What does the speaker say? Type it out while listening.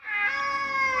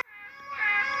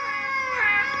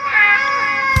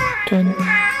10, 9,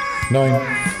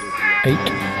 8,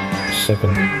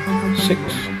 7, 6,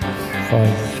 5,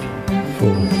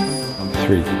 4,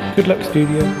 3. Good luck,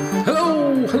 studio.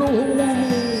 Hello.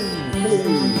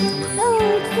 Oh,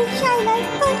 it's the Shy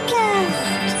Life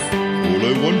Podcast. All I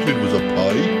wanted was a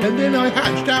pie, and then I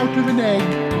hatched out of an egg.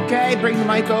 Okay, bring the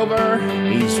mic over.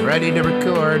 He's ready to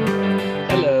record.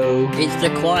 Hello. It's the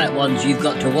quiet ones you've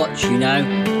got to watch, you know.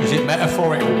 Is it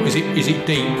metaphorical? Is it deep?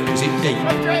 Is it deep?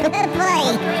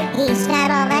 Boy, he's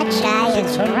not all that shy,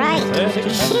 it's right.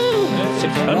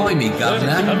 Blimey,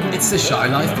 Governor, it's the Shy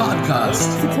Life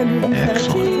Podcast.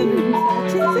 613.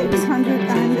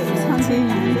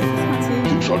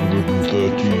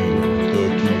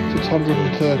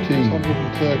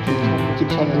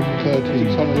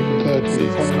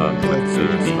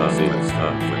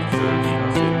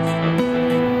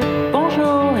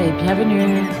 Bonjour et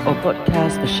bienvenue au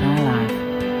podcast The Shy Life.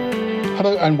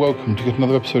 Hello and welcome to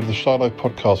another episode of the Shy Life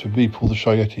Podcast with me, Paul the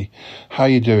Shy Yeti. How are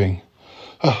you doing?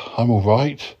 I'm all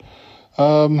right.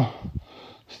 What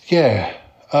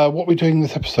are we doing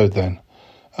this episode then?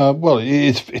 Well,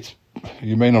 it's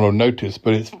you may not have noticed,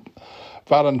 but it's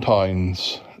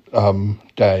Valentine's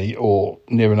Day or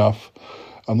near enough.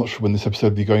 I'm not sure when this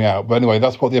episode will be going out, but anyway,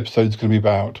 that's what the episode's going to be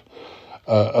about.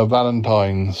 A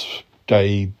Valentine's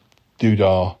Day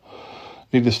doodah.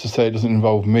 Needless to say, it doesn't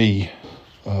involve me.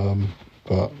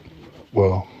 But,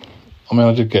 well, I mean,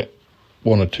 I did get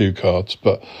one or two cards,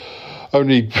 but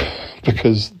only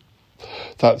because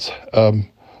that's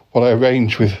what I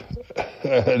arranged with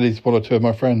at least one or two of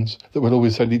my friends, that we'll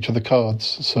always send each other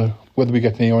cards. So whether we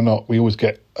get any or not, we always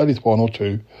get at least one or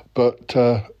two. But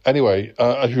anyway,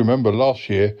 as you remember, last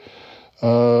year,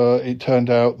 it turned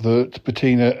out that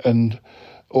Bettina and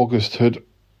August had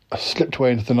slipped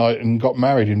away into the night and got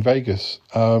married in Vegas.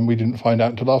 We didn't find out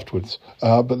until afterwards.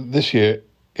 But this year,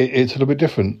 it's a little bit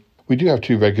different. We do have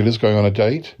two regulars going on a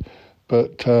date,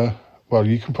 but, well,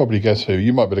 you can probably guess who.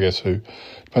 You might be able to guess who.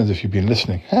 Depends if you've been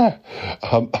listening.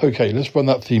 Okay, let's run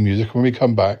that theme music. When we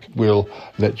come back, we'll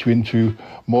let you into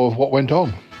more of what went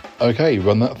on. Okay,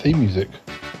 run that theme music.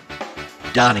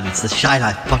 Darling, it's the Shy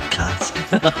Life Podcast.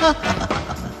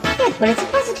 Yes, but it's a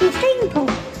positive thing, Paul.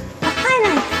 The High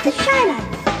Life, the Shy Life.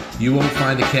 You won't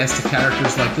find a cast of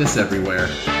characters like this everywhere.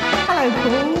 Hello,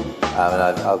 Paul.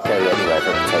 I'll go anyway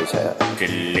for a potato.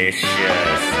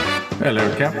 Delicious.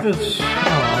 Hello, captors.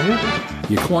 How are you?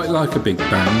 You quite like a big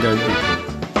bang, don't you?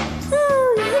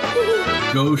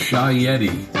 Oh, Go Shy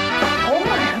Yeti. Oh,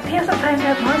 I hope he hasn't found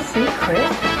out my secret. I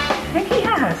think he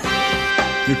has.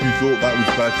 If you thought that was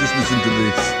bad, just listen to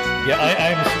this. Yeah,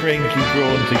 I'm strangely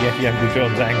drawn to Yeti Uncle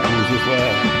John's ankles as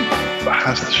well. But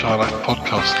has the Shy Life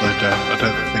Podcast slowed down? I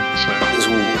don't think so. It's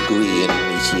all gooey and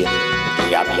meaty and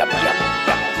yum.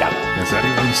 Has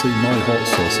anyone seen my hot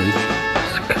sausage?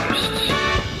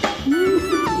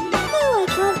 oh,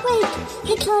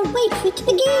 I can't wait for it to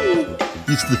begin.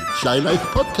 It's the Shy Life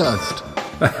Podcast.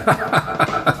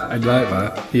 I'd like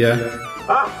that, yeah.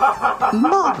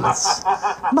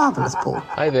 Marvellous, Paul.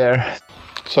 Hi there.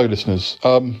 So, listeners,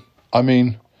 I'm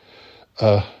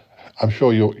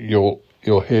sure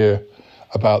you'll hear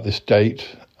about this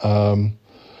date.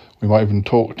 We might even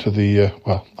talk to the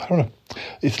I don't know.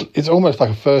 It's almost like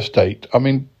a first date. I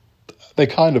mean, they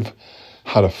kind of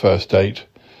had a first date,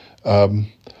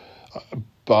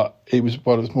 but it was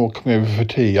more coming over for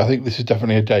tea. I think this is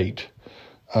definitely a date.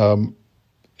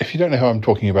 If you don't know who I'm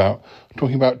talking about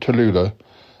Tallulah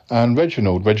and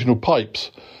Reginald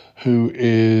Pipes, who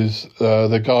is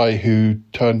the guy who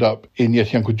turned up in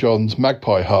Yeti Uncle John's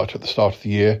Magpie Hut at the start of the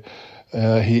year.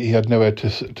 He had nowhere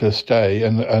to stay,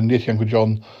 and Yeti Uncle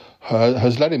John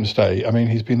has let him stay. I mean,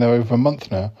 he's been there over a month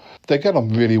now. They get on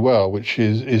really well, which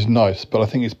is nice, but I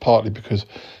think it's partly because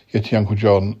Yeti Uncle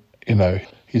John,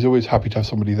 he's always happy to have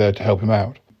somebody there to help him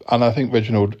out. And I think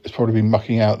Reginald has probably been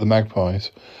mucking out the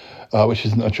magpies, which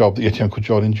isn't a job that Yeti Uncle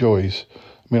John enjoys.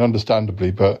 I mean,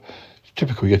 understandably, but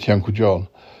typical Yeti Uncle John.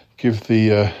 Give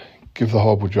the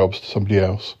horrible jobs to somebody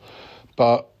else.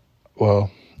 But, well,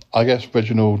 I guess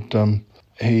Reginald,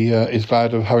 he is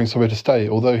glad of having somewhere to stay,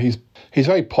 although he's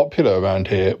very popular around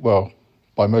here, well,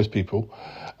 by most people.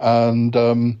 And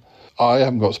I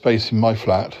haven't got space in my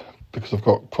flat because I've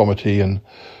got Cromitty and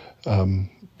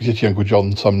Yeti Uncle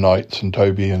John some nights, and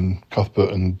Toby and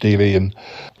Cuthbert and Dealey. And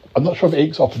I'm not sure if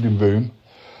Eek's offered him room.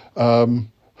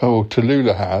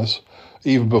 Tallulah has,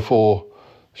 even before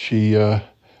she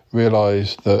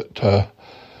realised that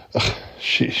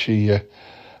she had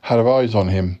her eyes on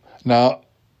him. Now,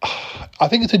 I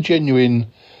think it's a genuine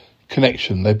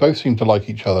connection. They both seem to like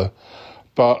each other.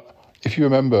 But if you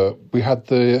remember, we had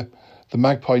the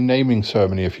Magpie naming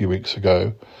ceremony a few weeks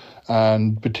ago,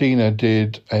 and Bettina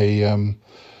did a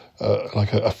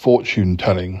fortune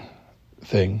telling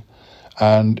thing,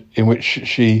 and in which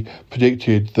she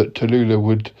predicted that Tallulah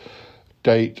would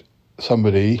date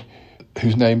somebody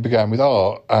whose name began with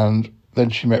R, and then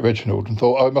she met Reginald and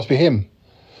thought, oh, it must be him.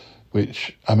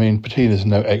 Which, I mean, Bettina's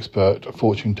no expert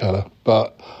fortune teller,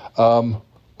 but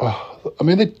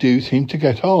they do seem to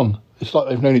get on. It's like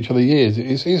they've known each other years.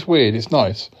 It's weird. It's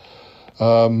nice.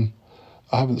 I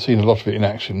haven't seen a lot of it in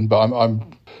action, but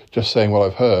I'm just saying what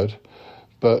I've heard.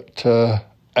 But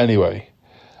anyway,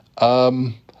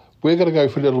 we're going to go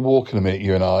for a little walk in a minute,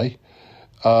 you and I.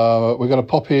 We're going to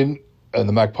pop in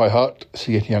the Magpie Hut,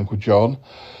 see Yeti Uncle John.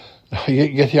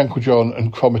 Yeti Uncle John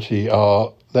and Cromitty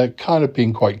they're kind of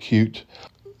being quite cute.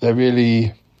 They're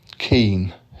really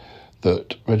keen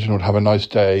that Reginald have a nice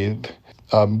day.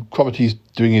 Cromitty's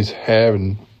doing his hair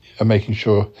and making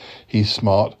sure he's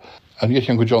smart. And Yeti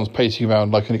Uncle John's pacing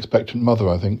around like an expectant mother,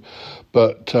 I think.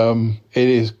 But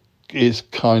it is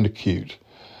kind of cute.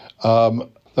 Then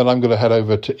I'm going to head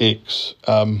over to Ix.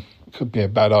 Could be a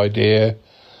bad idea.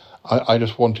 I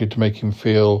just wanted to make him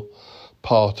feel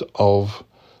part of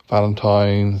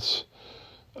Valentine's.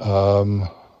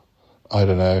 I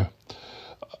don't know.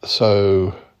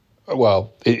 So,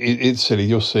 well, it's silly,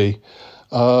 you'll see.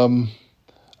 And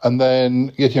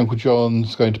then Yeti Uncle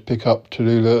John's going to pick up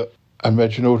Tallulah and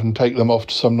Reginald and take them off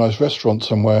to some nice restaurant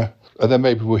somewhere. And then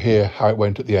maybe we'll hear how it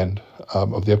went at the end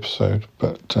of the episode.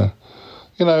 But,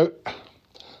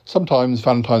 sometimes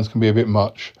Valentine's can be a bit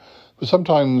much. But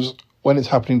sometimes when it's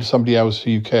happening to somebody else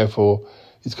who you care for,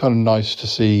 it's kind of nice to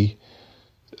see,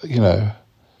 to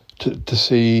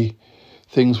see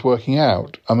things working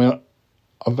out. I mean,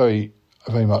 I very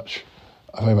much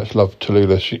love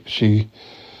Tallulah.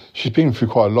 She's been through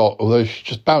quite a lot, although she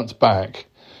just bounced back.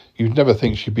 You'd never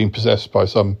think she'd been possessed by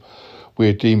some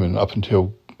weird demon up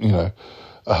until,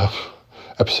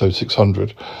 episode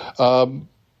 600. And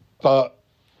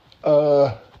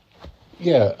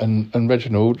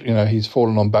Reginald, he's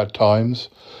fallen on bad times.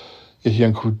 His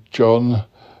Uncle John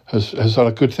has done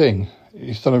a good thing.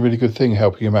 He's done a really good thing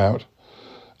helping him out.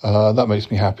 That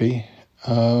makes me happy.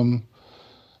 To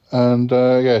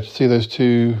see those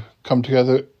two come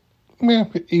together,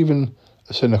 even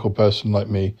a cynical person like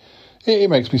me, it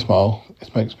makes me smile.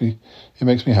 It makes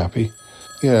me happy.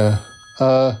 Yeah.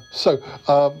 So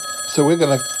we're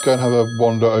going to go and have a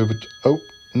wander over.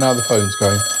 Now the phone's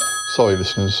going. Sorry,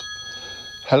 listeners.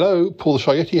 Hello, Paul the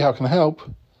Shy Yeti. How can I help?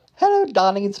 Hello,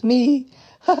 darling. It's me.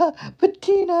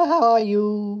 Bettina, how are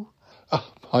you?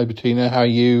 Hi, Bettina. How are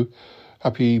you?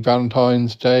 Happy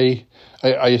Valentine's Day.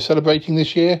 Are you celebrating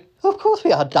this year? Of course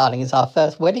we are, darling. It's our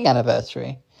first wedding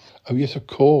anniversary. Oh, yes, of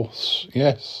course.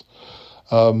 Yes.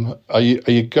 Are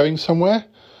you going somewhere?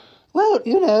 Well,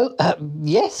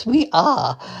 yes, we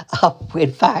are.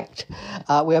 In fact,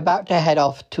 we're about to head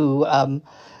off to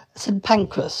St.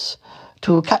 Pancras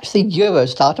to catch the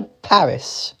Eurostar to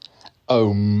Paris.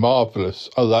 Oh, marvellous.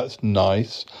 Oh, that's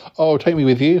nice. Oh, take me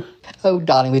with you. Oh,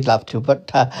 darling, we'd love to,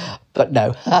 but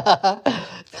no.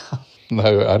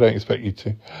 No, I don't expect you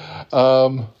to.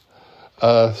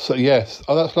 So, yes.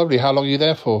 Oh, that's lovely. How long are you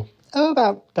there for? Oh,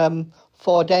 about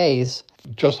 4 days.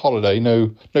 Just holiday?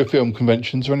 No film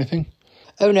conventions or anything?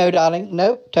 Oh, no, darling.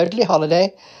 No, totally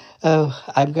holiday. Oh,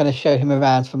 I'm going to show him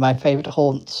around for my favourite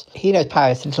haunts. He knows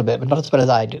Paris a little bit, but not as well as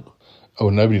I do. Oh,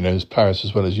 nobody knows Paris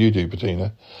as well as you do,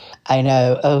 Bettina. I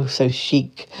know. Oh, so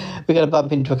chic. We're going to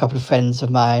bump into a couple of friends of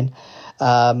mine.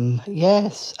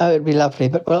 Yes. Oh, it'd be lovely,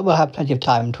 but we'll have plenty of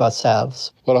time to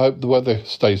ourselves. Well, I hope the weather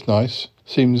stays nice.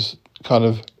 Seems kind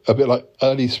of a bit like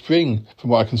early spring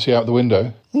from what I can see out the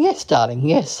window. Yes, darling,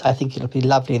 yes. I think it'll be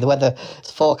lovely. The weather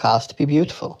is forecast to be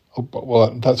beautiful. Oh,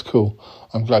 well, that's cool.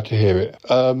 I'm glad to hear it.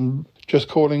 Just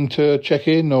calling to check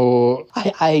in, or...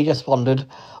 I just wondered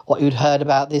what you'd heard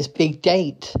about this big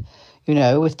date,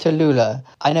 with Tallulah.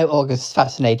 I know August's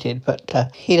fascinated,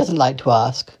 but he doesn't like to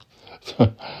ask.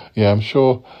 Yeah, I'm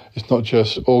sure it's not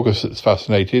just August that's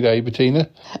fascinated, eh, Bettina?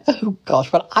 Oh,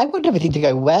 gosh, well, I want everything to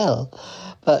go well.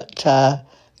 But,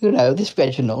 this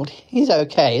Reginald, he's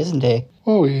okay, isn't he?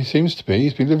 Oh, he seems to be.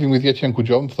 He's been living with Yeti Uncle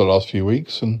John for the last few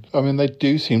weeks, and, they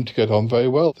do seem to get on very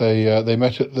well. They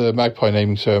met at the Magpie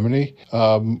naming ceremony.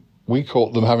 We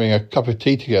caught them having a cup of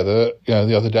tea together,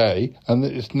 the other day, and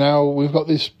it's now we've got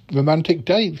this romantic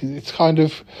date. It's kind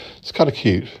of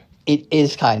cute. It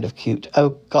is kind of cute. Oh,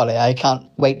 golly, I can't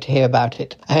wait to hear about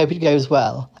it. I hope it goes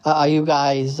well. Are you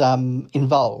guys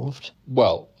involved?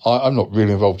 Well, I'm not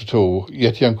really involved at all.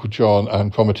 Yeti Uncle John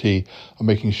and Cromitty are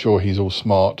making sure he's all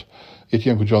smart. Yeti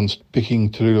Uncle John's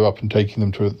picking Tallulah up and taking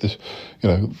them to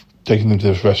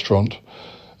this restaurant.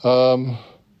 No,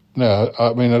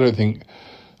 I don't think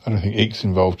I don't think Ike's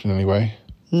involved in any way.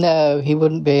 No, he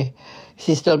wouldn't be. Is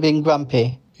he still being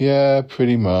grumpy? Yeah,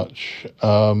 pretty much.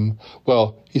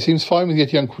 Well, he seems fine with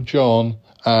Yeti Uncle John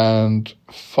and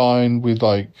fine with,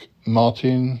 like,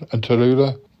 Martin and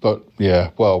Tallulah. But,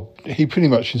 yeah, well, he pretty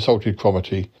much insulted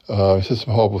Cromitty. He said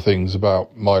some horrible things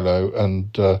about Milo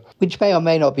and... which may or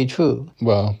may not be true.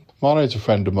 Well, Milo's a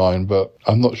friend of mine, but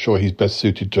I'm not sure he's best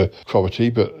suited to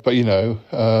Cromitty. But you know,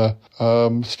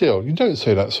 still, you don't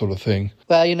say that sort of thing.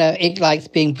 Well, you know, Ike likes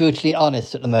being brutally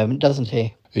honest at the moment, doesn't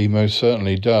he? He most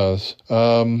certainly does.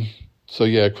 So,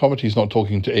 yeah, Cromitty's not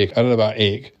talking to Ike. I don't know about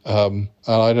Ike. And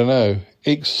I don't know.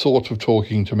 Ike's sort of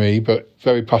talking to me, but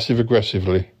very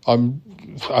passive-aggressively.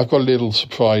 I've got a little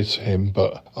surprise for him,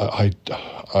 but I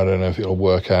don't know if it'll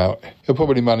work out. He'll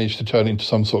probably manage to turn it into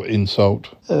some sort of insult.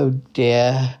 Oh,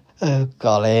 dear. Oh,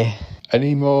 golly.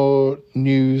 Any more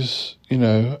news, you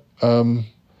know,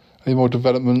 any more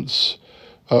developments?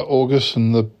 August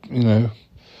and the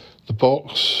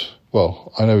box.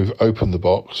 Well, I know we've opened the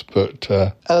box, but...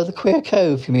 Oh, the Queer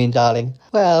Cove, you mean, darling?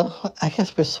 Well, I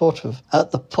guess we're sort of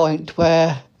at the point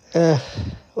where,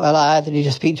 well, I either need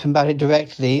to speak to him about it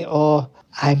directly, or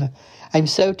I'm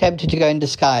so tempted to go in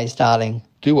disguise, darling.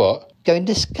 Do what? Go in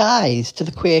disguise to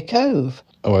the Queer Cove.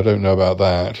 Oh, I don't know about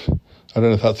that. I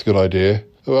don't know if that's a good idea.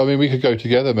 Well, I mean, we could go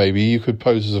together, maybe. You could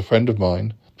pose as a friend of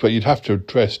mine, but you'd have to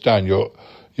dress down. You're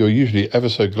usually ever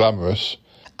so glamorous.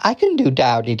 I can do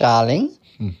dowdy, darling.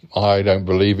 I don't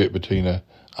believe it, Bettina.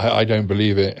 I don't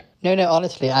believe it. No,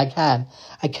 honestly, I can.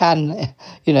 I can,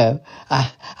 you know,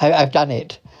 I've done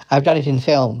it. I've done it in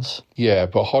films. Yeah,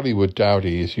 but Hollywood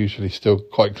dowdy is usually still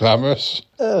quite glamorous.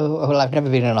 Oh, well, I've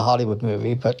never been in a Hollywood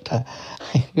movie, but,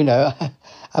 you know,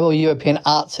 I'm all European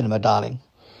art cinema, darling.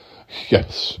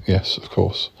 Yes, of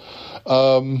course.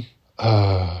 Well,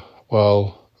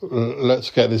 let's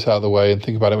get this out of the way and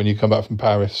think about it when you come back from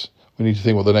Paris. We need to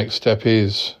think what the next step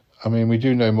is. I mean, we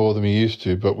do know more than we used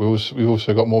to, but we've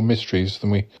also got more mysteries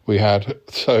than we had.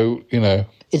 So, you know.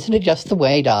 Isn't it just the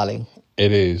way, darling?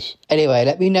 It is. Anyway,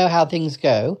 let me know how things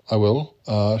go. I will.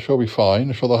 Sure it'll be fine.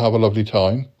 I'm sure they'll have a lovely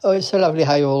time. Oh, it's so lovely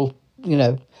how you're all, you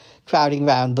know, crowding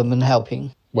round them and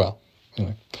helping. Well, you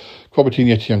know, Cromitty and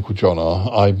Yeti Uncle John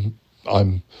are.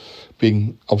 I'm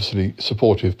being obviously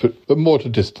supportive, but more at a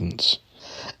distance.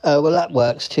 Oh, well, that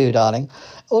works too, darling.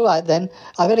 All right, then.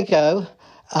 I better go.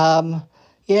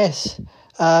 Yes.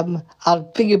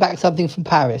 I'll bring you back something from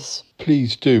Paris.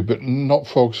 Please do, but not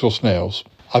frogs or snails.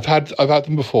 I've had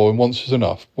them before, and once is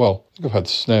enough. Well, I think I've had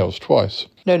snails twice.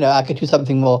 No, I'll get you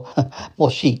something more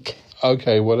chic.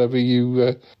 Okay, whatever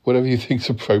you think's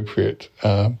appropriate.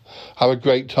 Have a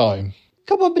great time.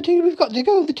 Come on, Bettina, we've got to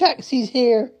go. The taxi's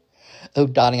here. Oh,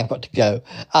 darling, I've got to go.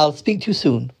 I'll speak to you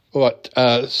soon. All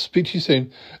right, speak to you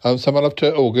soon. Send my love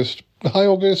to August. Hi,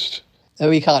 August. Oh,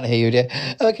 we can't hear you, dear.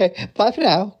 Okay, bye for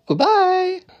now.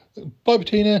 Goodbye. Bye,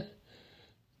 Bettina.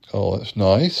 Oh, that's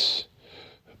nice.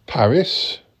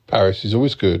 Paris is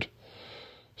always good.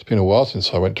 It's been a while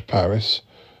since I went to Paris.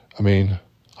 I mean,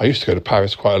 I used to go to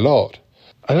Paris quite a lot.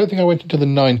 I don't think I went into the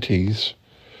 90s,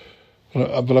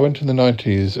 but I went in the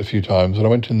 90s a few times, and I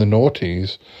went in the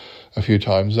noughties a few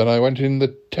times, and I went in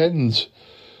the 10s,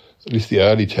 at least the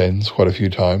early 10s, quite a few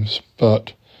times,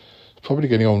 but it's probably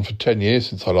getting on for 10 years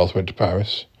since I last went to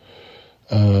Paris.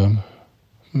 I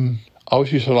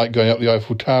always used to like going up the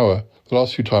Eiffel Tower. The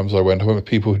last few times I went with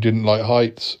people who didn't like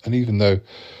heights, and even though,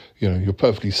 you know, you're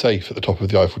perfectly safe at the top of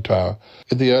the Eiffel Tower,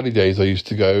 in the early days I used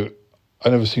to go, I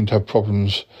never seemed to have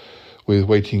problems with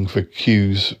waiting for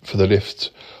queues for the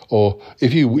lifts, or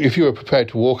if you were prepared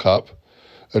to walk up,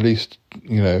 at least,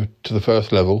 you know, to the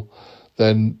first level,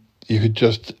 then you could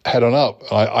just head on up.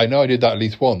 I know I did that at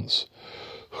least once.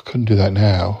 I couldn't do that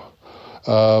now.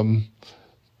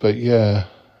 But yeah.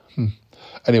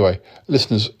 Anyway,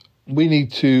 listeners, we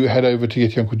need to head over to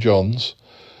Yeti Uncle John's,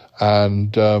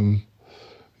 and so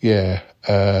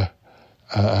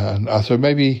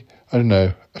maybe, I don't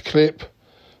know, a clip,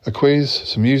 a quiz,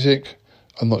 some music.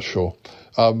 I'm not sure.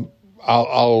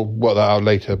 I'll work that out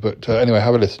later. But anyway,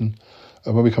 have a listen.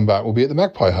 And when we come back, we'll be at the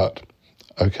Magpie Hut.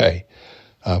 Okay.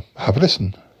 Have a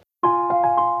listen.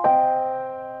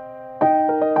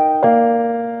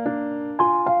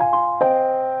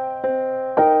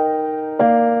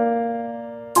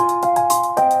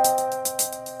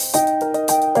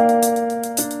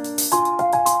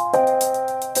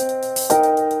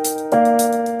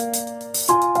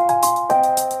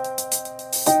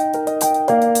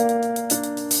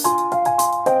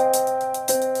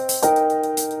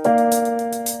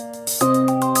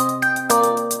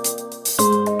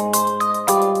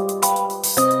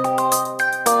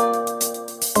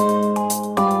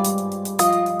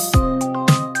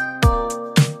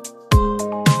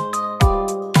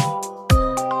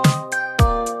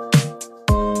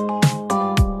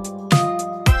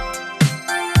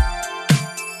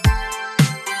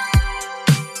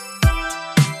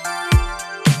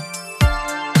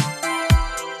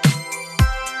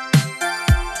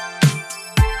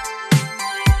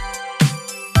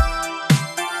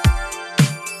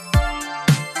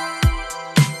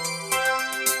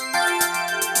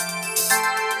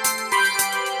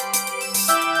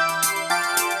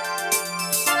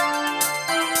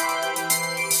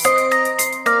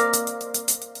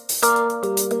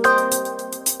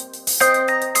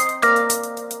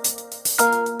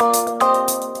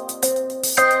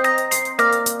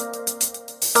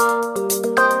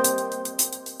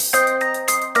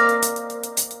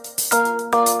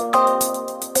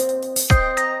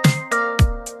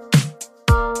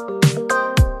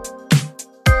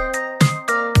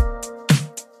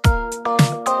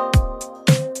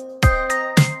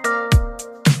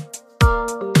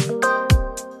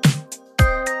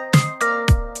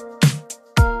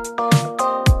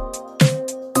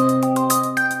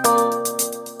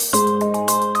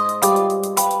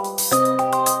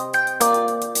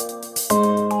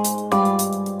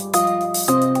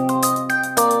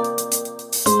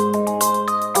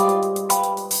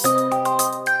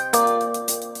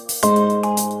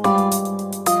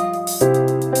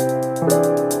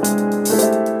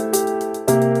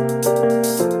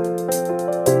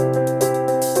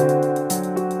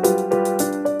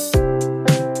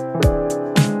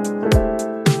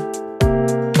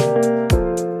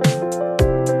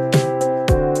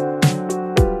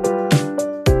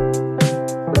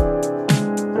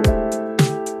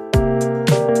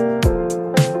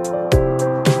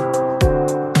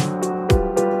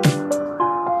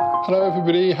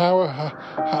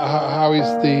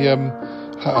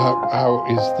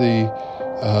 is the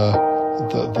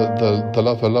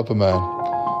lover man.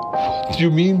 What do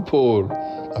you mean, Paul?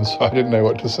 I'm sorry, I didn't know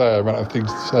what to say. I ran out of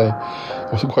things to say. I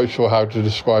wasn't quite sure how to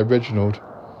describe Reginald.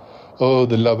 Oh,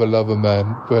 the lover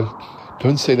man. Well,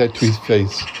 don't say that to his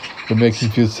face. You'll make him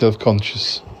feel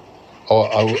self-conscious. Oh,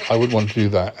 I wouldn't want to do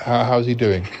that. How's he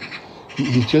doing?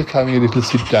 He's just having a little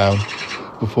sit down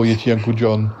before Yeti Uncle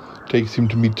John takes him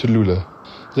to meet Tallulah.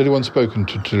 Has anyone spoken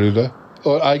to Tallulah?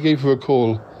 Oh, I gave her a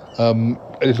call a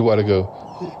little while ago.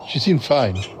 She seemed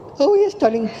fine. Oh, yes,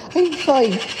 darling, I'm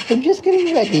fine. I'm just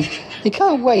getting ready. I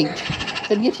can't wait.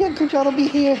 And Yeti Uncle John will be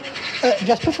here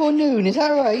just before noon, is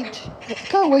that right? I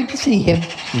can't wait to see him.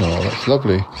 No, that's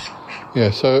lovely.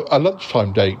 Yeah, so a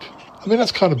lunchtime date. I mean,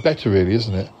 that's kind of better, really,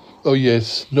 isn't it? Oh,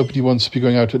 yes, nobody wants to be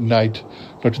going out at night,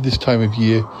 not at this time of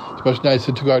year. It's much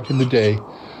nicer to go out in the day.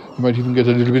 You might even get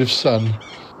a little bit of sun.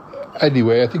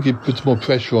 Anyway, I think it puts more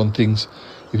pressure on things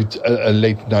if it's a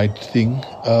late night thing.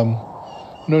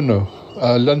 No.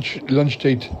 A lunch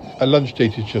date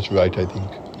is just right, I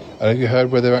think. Have you heard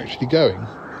where they're actually going?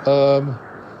 I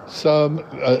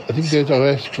think there's a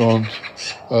restaurant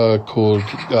called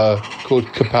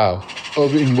Kapow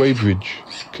over in Weybridge.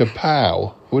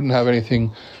 Kapow wouldn't have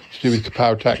anything to do with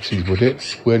Kapow Taxis, would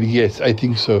it? Well, yes, I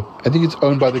think so. I think it's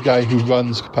owned by the guy who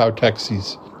runs Kapow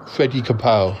Taxis, Freddie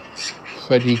Kapow.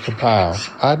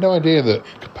 I had no idea that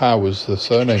Kapow was the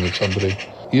surname of somebody.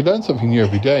 You learn something new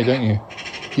every day, don't you?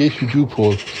 Yes, you do,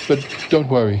 Paul. But don't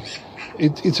worry.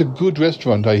 It's a good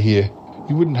restaurant, I hear.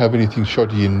 You wouldn't have anything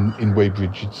shoddy in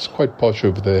Weybridge. It's quite posh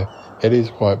over there. It is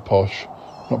quite posh.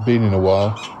 Not been in a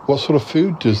while. What sort of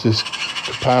food does this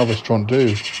Kapow restaurant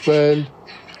do? Well,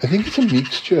 I think it's a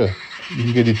mixture. You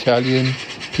can get Italian,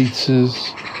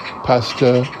 pizzas,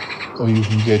 pasta, or you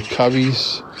can get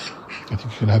curries. I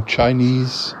think you can have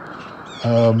Chinese,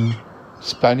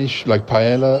 Spanish, like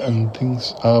paella and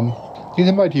things.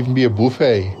 There might even be a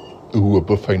buffet. Ooh, a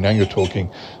buffet, now you're talking.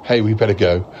 Hey, we better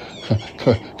go.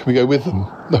 Can we go with them?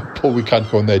 No, Paul, we can't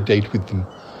go on their date with them.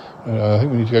 I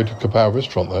think we need to go to a Kapow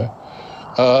restaurant, though.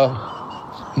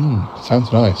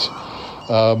 Sounds nice.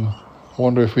 I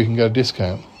wonder if we can get a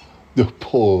discount. Oh,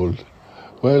 Paul.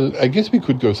 Well, I guess we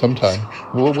could go sometime.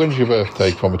 Well, when's your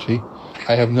birthday, Cromitty?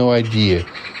 I have no idea.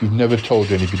 You've never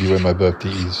told anybody when my birthday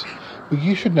is. Well,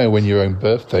 you should know when your own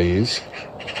birthday is.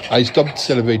 I stopped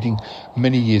celebrating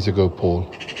many years ago, Paul.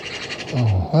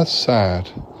 Oh, that's sad.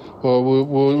 Well,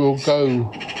 we'll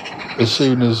go as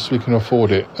soon as we can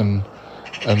afford it, and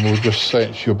we'll just say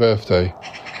it's your birthday.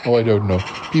 Oh, I don't know.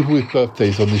 People with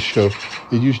birthdays on this show,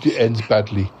 it usually ends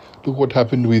badly. Look what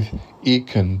happened with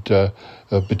Ick and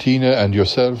Bettina and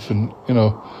yourself and,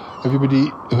 everybody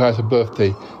who has a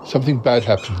birthday. Something bad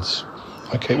happens.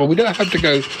 Okay, well, we don't have to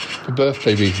go for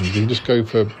birthday reasons. We can just go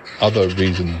for other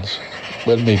reasons.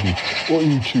 Well, maybe. What are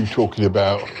you two talking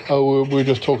about? Oh, we're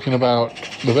just talking about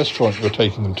the restaurant we're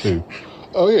taking them to.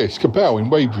 Oh, yes, Kapow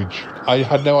in Weybridge. I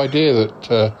had no idea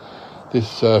that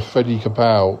this Freddie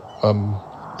Kapow,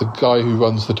 the guy who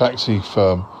runs the taxi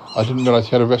firm, I didn't realise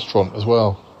he had a restaurant as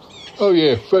well. Oh,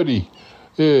 yeah, Freddie.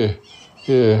 Yeah.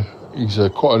 He's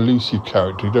quite a elusive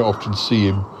character. You don't often see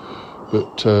him.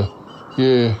 But,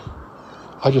 yeah,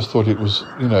 I just thought it was,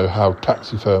 how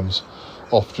taxi firms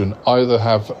often either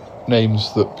have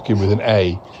names that begin with an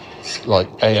A, like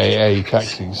AAA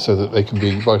taxis, so that they can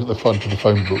be right at the front of the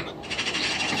phone book.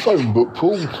 Phone book,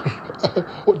 Paul?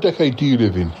 What decade do you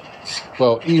live in?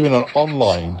 Well, even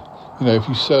online, if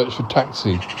you search for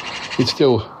taxi, it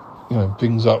still,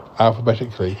 brings up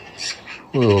alphabetically.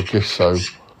 Well, I guess so.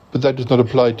 But that does not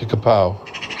apply to Kapow.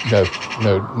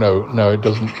 No, it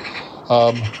doesn't.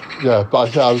 Yeah,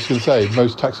 but I was going to say,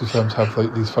 most taxi firms have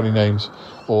these funny names,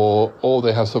 or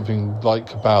they have something like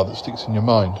Kapow that sticks in your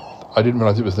mind. I didn't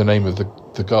realise it was the name of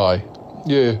the guy.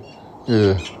 Yeah,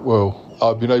 well,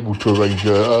 I've been able to arrange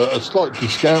a slight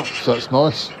discount, so that's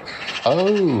nice.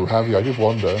 Oh, have you? I did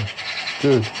wonder.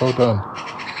 Good, well done.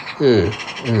 Yeah.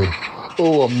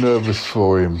 Oh, I'm nervous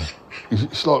for him.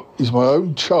 It's like he's my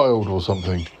own child or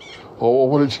something. Oh, I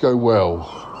want it to go well.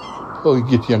 Oh,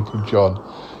 Yeti Uncle John.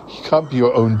 He can't be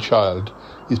your own child.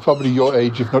 He's probably your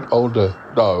age, if not older.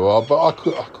 No, but I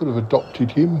could have adopted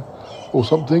him or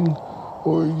something.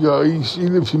 Or, yeah, he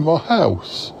lives in my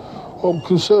house. I'm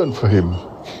concerned for him.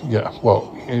 Yeah,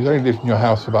 well, he's only lived in your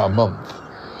house for about a month.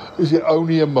 Is it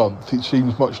only a month? It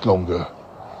seems much longer.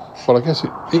 Well, I guess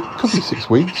it could be 6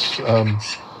 weeks.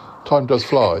 Time does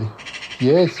fly.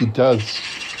 Yes, it does.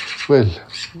 Well,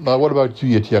 now what about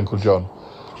you, Yeti Uncle John?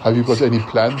 Have you got any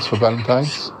plans for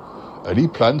Valentine's? Any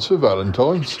plans for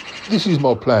Valentine's? This is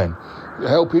my plan.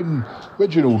 Helping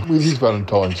Reginald with his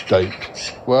Valentine's date.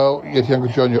 Well, Yeti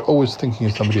Uncle John, you're always thinking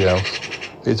of somebody else.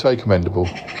 It's very commendable.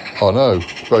 I know,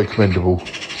 very commendable.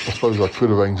 I suppose I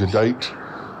could arrange a date.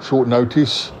 Short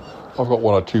notice. I've got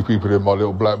 1 or 2 people in my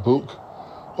little black book.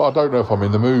 But I don't know if I'm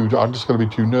in the mood. I'm just going to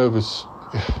be too nervous.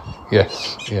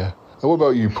 Yes, yeah. And what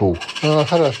about you, Paul? I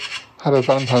had a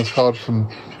Valentine's card from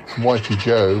Wifey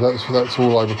Jo. That's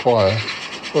all I require.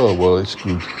 Oh, well, it's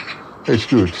good. It's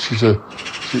good.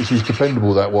 She's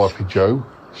dependable, that Wifey Jo.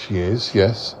 She is,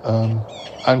 yes.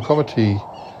 And Cromitty,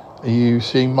 are you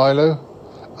seeing Milo?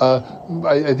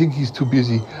 I think he's too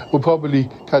busy. We'll probably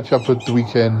catch up at the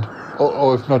weekend.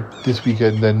 Or if not this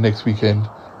weekend, then next weekend.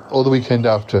 Or the weekend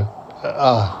after.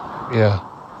 Yeah.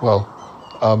 Well,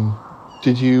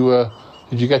 did you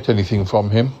get anything from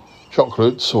him?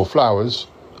 Chocolates or flowers?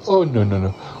 Oh,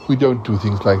 no. We don't do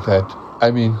things like that.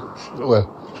 I mean, well,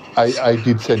 I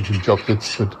did send him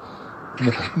chocolates, but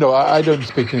no, I don't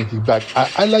expect anything back.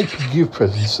 I like to give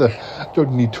presents.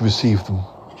 Don't need to receive them.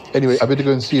 Anyway, I better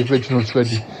go and see if Reginald's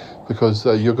ready, because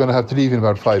you're going to have to leave in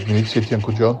about 5 minutes, said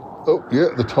Uncle John. Oh, yeah,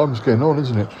 the time's going on,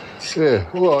 isn't it? Yeah,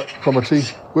 all right, Cromitty.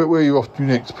 Where are you off to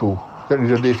next, Paul? Don't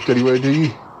need a lift anywhere, do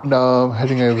you? No, I'm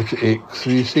heading over to Ix.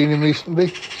 Have you seen him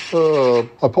recently?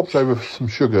 I popped over for some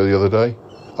sugar the other day.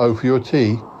 Oh, for your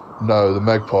tea? No, the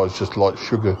magpies just like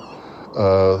sugar.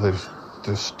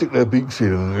 They stick their beaks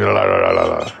in and la la la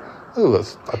la. Oh,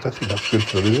 I don't think that's good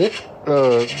for them, is it?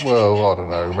 Well, I don't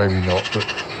know, maybe not.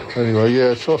 But anyway,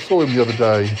 yeah, so I saw him the other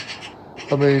day.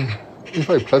 I mean, he's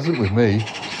very pleasant with me.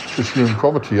 Just you and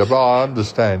Cromitty, but I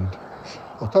understand.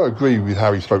 I don't agree with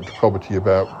how he spoke to Cromitty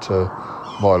about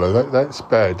Milo. That's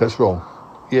bad. That's wrong.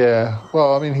 Yeah.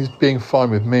 Well, I mean, he's being fine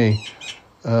with me.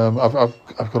 I've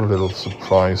got a little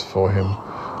surprise for him.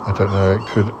 I don't know.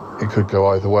 It could go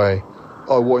either way.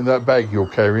 Oh, what in that bag you're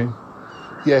carrying?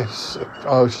 Yes.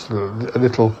 Oh, just a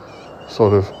little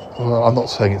sort of. Well, I'm not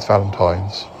saying it's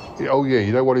Valentine's. Oh yeah.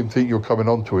 You don't want him to think you're coming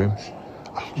on to him.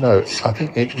 No, I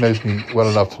think Ick knows me well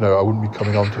enough to know I wouldn't be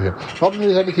coming on to him. Not that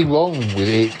there's anything wrong with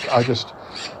Ick.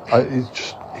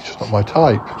 It's just not my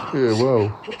type. Yeah, well,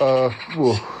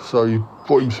 so you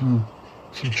bought him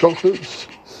some chocolates,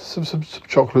 some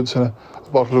chocolates and a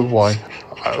bottle of wine.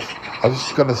 I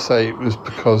was going to say it was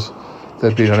because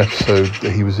there'd been an episode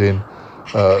that he was in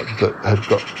that had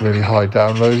got really high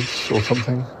downloads or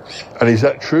something. And is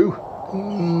that true?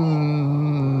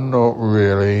 Not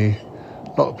really.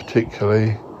 Not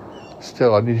particularly.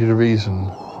 Still, I needed a reason.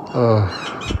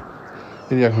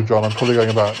 Uncle John, I'm probably going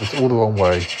about this all the wrong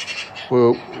way.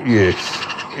 Well, yes,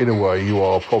 in a way you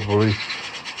are probably.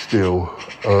 Still,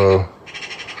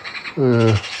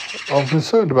 I'm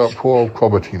concerned about poor old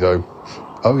Cromitty, though.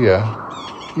 Oh, yeah.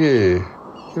 Yeah.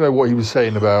 You know what he was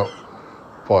saying about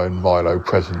buying Milo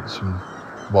presents and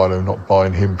Milo not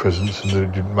buying him presents and that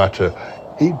it didn't matter.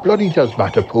 It bloody does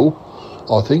matter, Paul,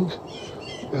 I think.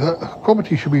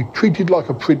 Cromitty should be treated like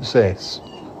a princess.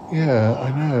 Yeah,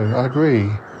 I know, I agree.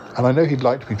 And I know he'd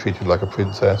like to be treated like a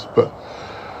princess, but...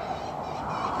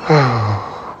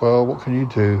 well, what can you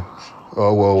do?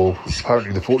 Oh, well,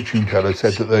 apparently the fortune teller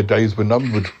said that their days were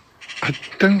numbered. I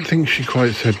don't think she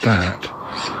quite said that.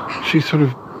 She sort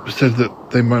of said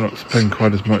that they might not spend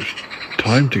quite as much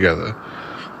time together.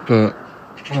 But,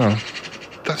 well,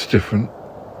 that's different.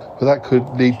 But that could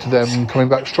lead to them coming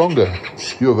back stronger.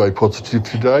 You're very positive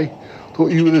today.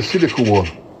 Thought you were the cynical one.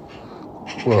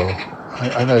 Well,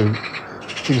 I know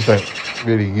things don't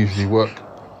really usually work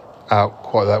out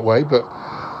quite that way, but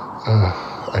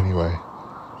anyway.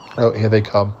 Oh, here they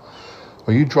come.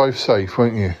 Well, you drive safe,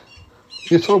 won't you?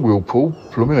 Yes, I will, Paul.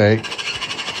 Bloomin' heck.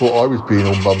 Thought I was being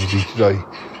all mumsy today.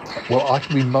 Well, I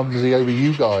can be mumsy over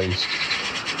you guys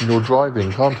when you're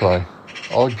driving, can't I?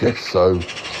 I guess so.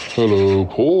 Hello,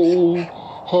 Paul.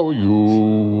 How are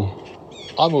you?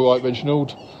 I'm all right,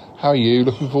 Reginald. How are you?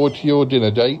 Looking forward to your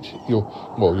dinner date? Your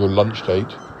lunch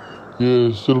date?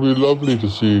 Yes, it'll be lovely to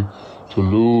see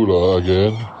Tallulah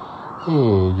again.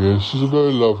 Oh, yes, she's a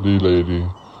very lovely lady.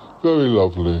 Very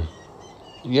lovely.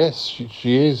 Yes,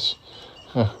 she is.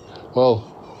 Well,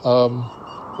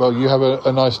 you have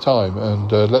a nice time,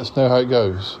 and let us know how it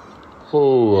goes.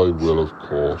 Oh, I will, of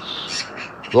course.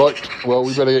 Right, well,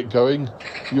 we better get going.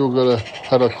 You're going to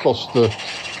head across the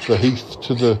heath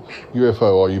to the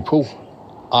UFO, are you, Paul?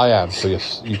 I am, so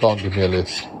yes, you can't give me a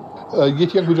lift.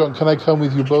 Yeti Uncle John, can I come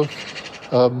with you both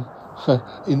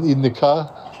in the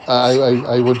car?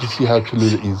 I want to see how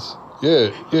Tallulah is.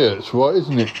 Yeah, it's right,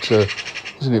 isn't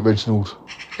it, Reginald?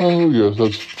 Oh, yes,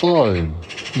 that's fine.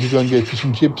 You can go and get fish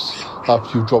and chips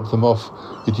after you've dropped them off,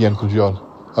 Yeti Uncle John.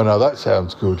 Oh, now that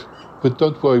sounds good. But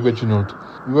don't worry, Reginald.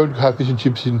 We won't have fish and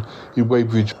chips in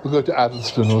Weybridge. We'll go to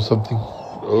Addleston or something.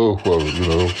 Oh, well,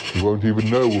 we won't even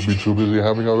know. We'll be too busy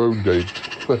having our own date.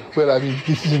 Well, I mean,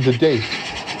 this isn't a date.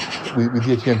 with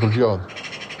Yeti Uncle John?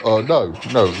 No,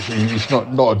 it's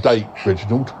not a date,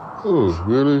 Reginald. Oh,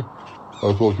 really?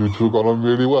 I thought you two got on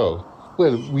really well.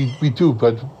 Well, we do,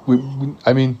 but well,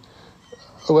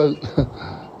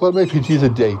 maybe it is a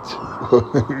date.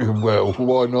 Well,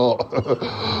 why not?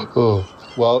 Oh,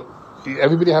 well,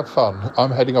 everybody have fun.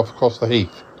 I'm heading off across the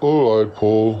heath. All right,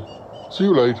 Paul. See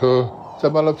you later.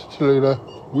 Send my love to Tallulah.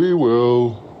 We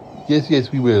will.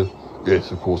 Yes, we will.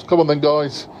 Yes, of course. Come on then,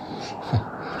 guys.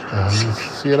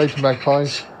 See you later,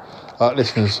 magpies.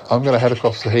 Listeners, I'm going to head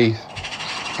across the heath.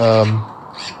 A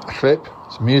clip,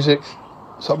 some music,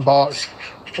 something barks.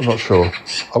 I'm not sure.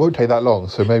 I won't take that long,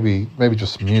 so maybe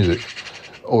just some music.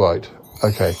 All right.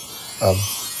 Okay.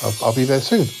 I'll be there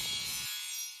soon.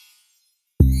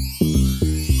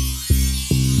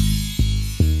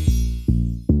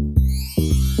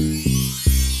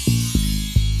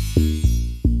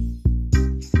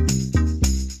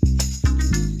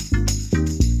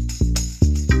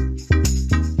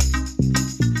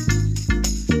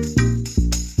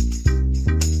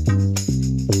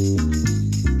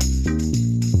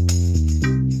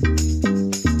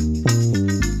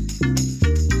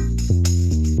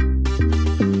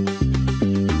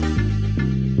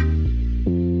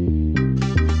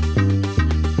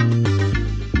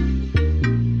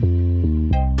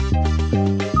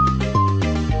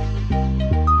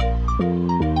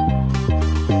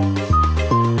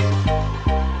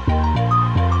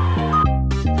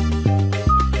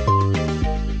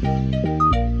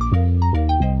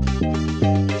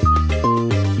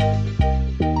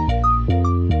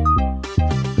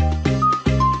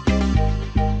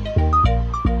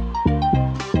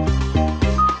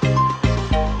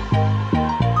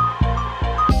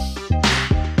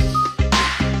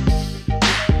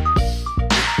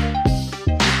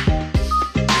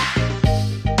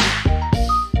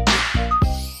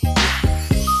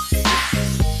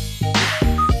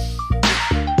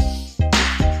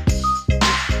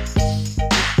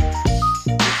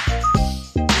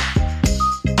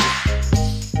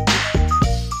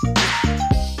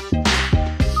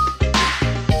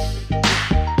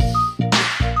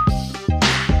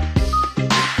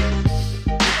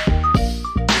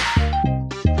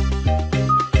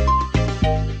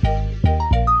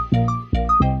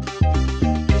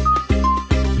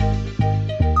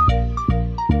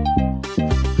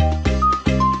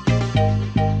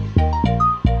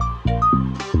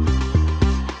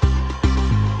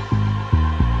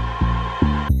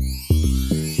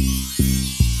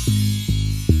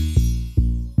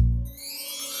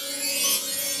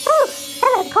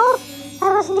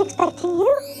 Expecting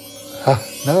you?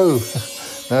 No,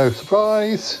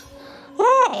 surprise.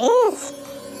 Yeah, it is.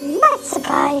 Nice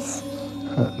surprise.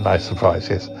 Nice surprise,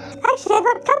 yes. Actually, I've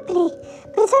got company,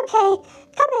 but it's okay.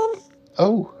 Come in.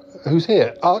 Oh, who's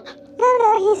here? Ark?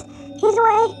 No, he's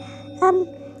away.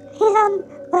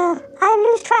 I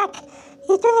lose track.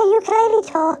 He's doing a ukulele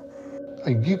tour.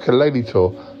 A ukulele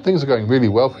tour? Things are going really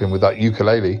well for him with that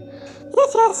ukulele.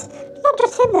 Yes. Not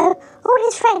just him, though. All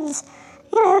his friends.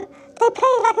 You know, they play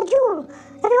like a duel.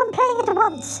 Everyone playing it at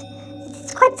once.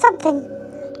 It's quite something.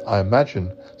 I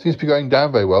imagine. Seems to be going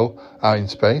down very well out in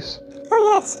space.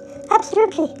 Oh, yes.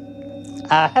 Absolutely.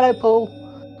 Hello, Paul.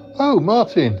 Oh,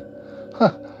 Martin.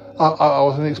 I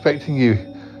wasn't expecting you.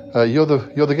 You're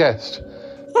the guest.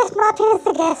 Yes, Martin is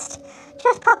the guest.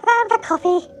 Just pop round for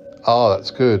coffee. Oh,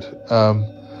 that's good.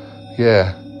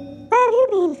 Yeah. Where have you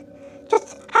been?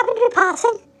 Just happened to be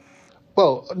passing?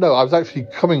 Well, no, I was actually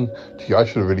coming to you. I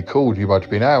should have really called. You might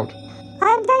have been out.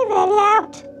 I'm very rarely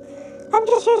out. I'm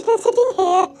just usually sitting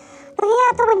here, looking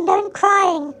out the window and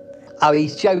crying. Oh,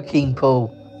 he's joking,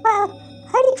 Paul. Well, I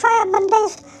only cry on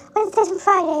Mondays, Wednesdays and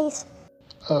Fridays.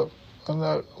 Well,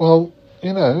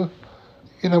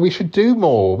 we should do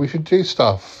more. We should do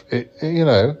stuff. I'm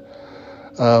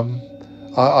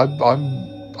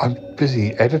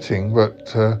busy editing,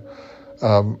 but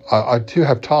I do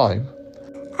have time.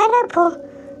 I know, Paul.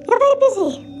 You're very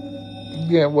busy.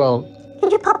 Yeah, well...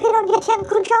 Did you pop in on Yeti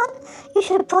Uncle John? You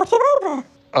should have brought him over.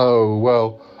 Oh,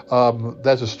 well,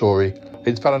 there's a story.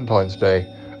 It's Valentine's Day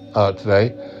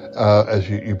today, as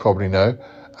you probably know.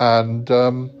 And,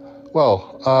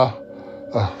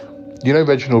 you know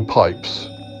Reginald Pipes?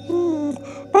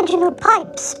 Reginald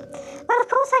Pipes. Well, of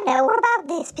course I know all about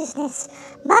this business.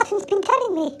 Martin's been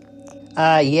telling me.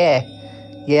 Yeah.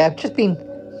 Yeah, I've just been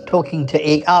talking to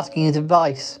Ig, asking his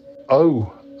advice.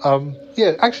 Oh,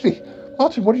 yeah, actually,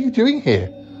 Martin, what are you doing here?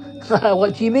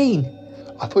 What do you mean?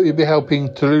 I thought you'd be helping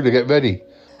Tallulah get ready.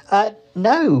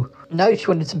 No, she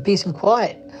wanted some peace and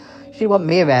quiet. She didn't want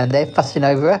me around there fussing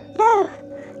over her. No.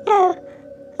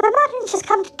 Well, Martin's just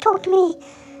come to talk to me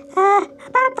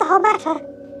about the whole matter.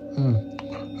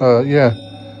 Yeah.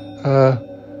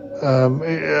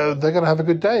 They're going to have a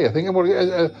good day, I think. And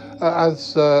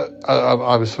as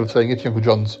I was sort of saying, Itchy Uncle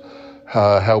John's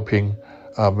helping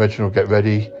Reginald get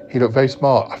ready. He looked very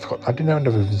smart. I didn't know, I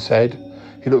never even said.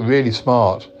 He looked really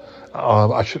smart.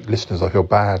 Listeners, I feel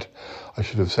bad. I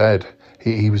should have said.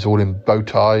 He was all in bow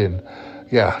tie and,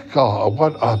 yeah,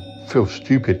 God, I feel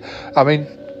stupid. I mean,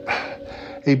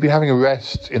 he'd been having a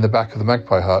rest in the back of the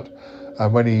Magpie Hut,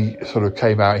 and when he sort of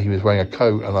came out, he was wearing a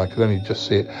coat, and I could only just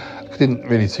see it. I didn't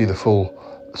really see the full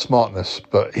smartness,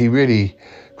 but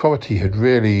Cromarty had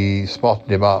really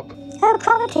smartened him up. Oh,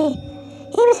 Cromarty,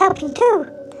 he was helping too.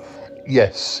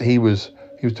 Yes, he was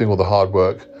doing all the hard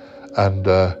work, and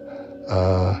I'm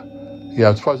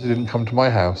surprised he didn't come to my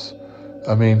house.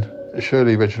 I mean,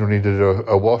 surely Reginald needed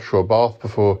a wash or a bath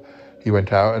before he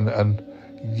went out, and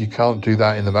you can't do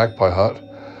that in the Magpie Hut.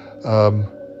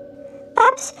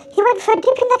 Perhaps he went for a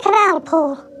dip in the canal,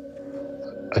 Paul.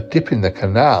 A dip in the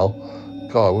canal?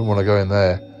 God, I wouldn't want to go in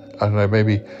there. I don't know,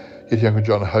 maybe his Uncle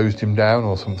John hosed him down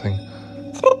or something.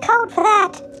 It's a bit cold for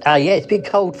that. Yeah, it's a bit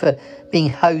cold for being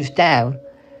hosed down.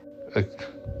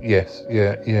 Yes,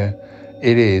 yeah,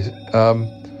 it is.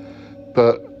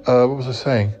 But what was I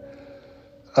saying?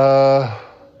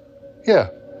 Yeah,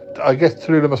 I guess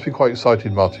Tallulah must be quite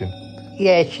excited, Martin.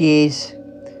 Yeah, she is.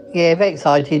 Yeah, very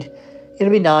excited.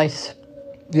 It'll be nice.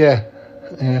 Yeah.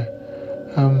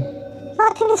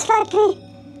 Martin is slightly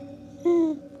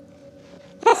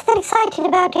less than excited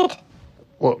about it.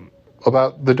 What,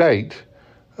 about the date?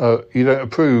 You don't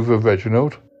approve of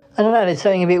Reginald? I don't know, there's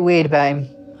something a bit weird about him.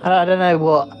 I don't know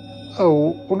what.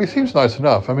 Oh, well, he seems nice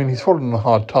enough. I mean, he's fallen on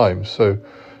hard times, so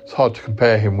it's hard to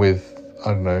compare him with,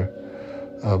 I don't know,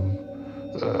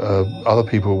 other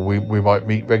people we might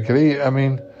meet regularly. I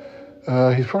mean,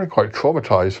 he's probably quite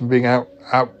traumatised from being out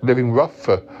living rough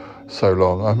for so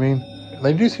long. I mean,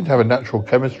 they do seem to have a natural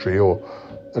chemistry, or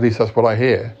at least that's what I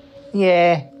hear.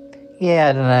 Yeah,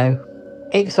 I don't know.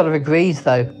 Ick sort of agrees,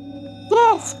 though.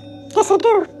 Yes, I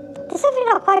do. There's something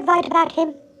not quite right about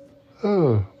him.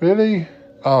 Oh, really?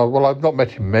 Oh, well, I've not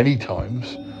met him many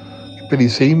times, but he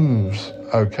seems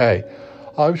okay.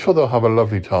 I'm sure they'll have a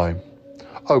lovely time.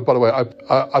 Oh, by the way,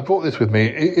 I brought this with me.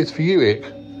 It's for you, Ick.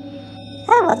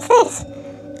 Oh, what's this?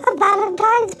 A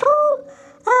Valentine's, Paul?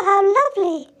 Oh, how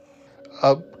lovely.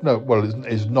 No, well,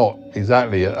 it's not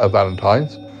exactly a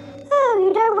Valentine's. Oh,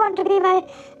 you don't want to be my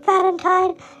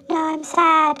Valentine? No, I'm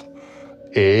sad.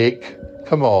 Ick,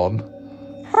 come on.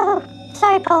 Oh,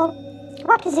 sorry, Paul.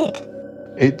 What is it?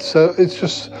 It's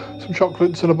just some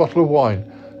chocolates and a bottle of wine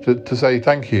to say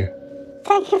thank you.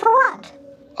 Thank you for what?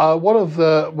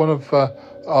 One of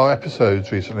our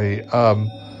episodes recently,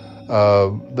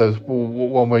 there's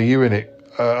one where you were in it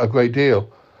a great deal,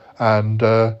 and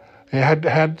it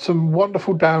had some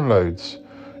wonderful downloads,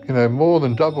 more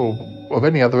than double of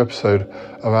any other episode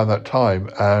around that time,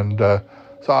 and so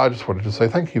I just wanted to say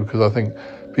thank you, because I think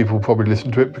people probably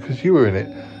listened to it because you were in it,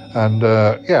 and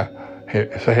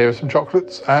here are some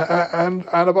chocolates and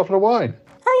a bottle of wine.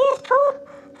 Oh yes, Paul.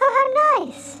 Oh, how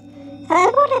nice.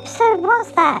 What episode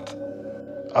was that?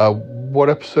 What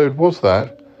episode was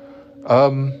that?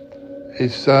 I'm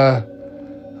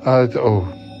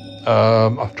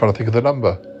trying to think of the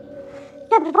number.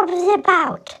 No, but what was it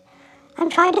about? I'm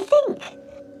trying to think.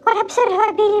 What episode have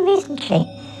I been in recently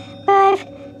where I've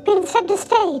been centre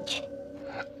stage?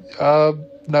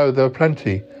 No, there are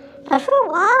plenty. Not for a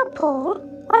while, Paul.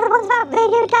 One of the ones about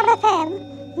Radio Dal FM.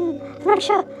 I'm not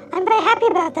sure I'm very happy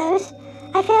about those.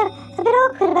 I feel a bit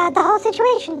awkward about the whole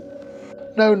situation.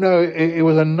 No, it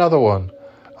was another one.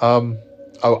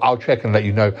 I'll check and let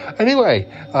you know. Anyway,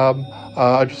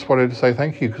 I just wanted to say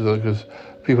thank you because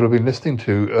people have been listening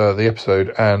to the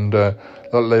episode and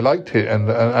they liked it, and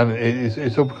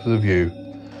it's all because of you.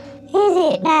 Is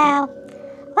it now?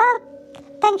 Well,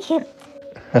 thank you.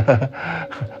 I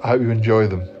hope you enjoy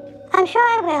them. I'm sure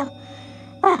I will.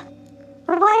 Well,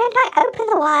 why don't I open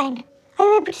the wine? Are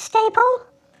you able to stay, Paul?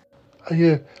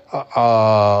 Yeah.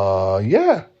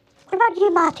 Yeah. What about you,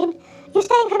 Martin? You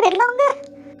staying for a bit longer?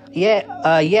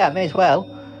 Yeah, may as well.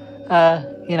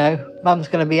 Mum's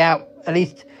going to be out at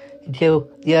least until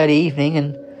the early evening,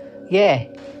 and yeah.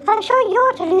 I'm sure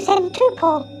you're to loose end too,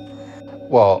 Paul.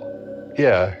 Well,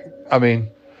 yeah. I mean,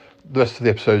 the rest of the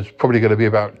episode's probably going to be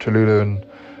about Tallulah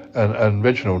and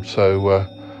Reginald, so,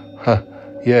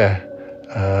 yeah.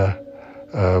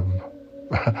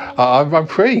 I'm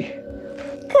free.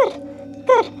 Good.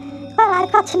 Well,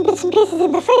 I've got some bits and pieces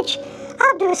in the fridge.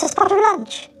 I'll do us a spot of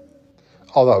lunch.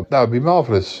 Oh, that would be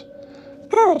marvellous.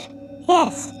 Good.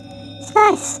 Yes. It's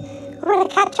nice. We're going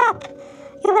to catch up.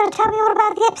 You're going to tell me all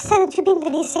about the episodes you've been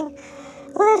releasing.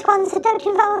 All those ones that don't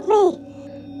involve me.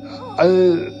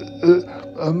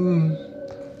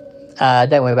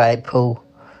 Don't worry about it, Paul.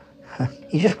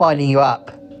 He's just winding you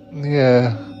up.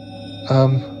 Yeah. I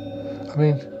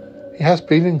mean, he has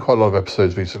been in quite a lot of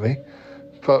episodes recently,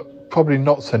 but probably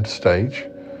not centre stage.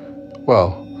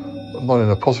 Well, not in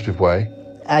a positive way.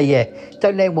 Yeah.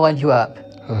 Don't let him wind you up.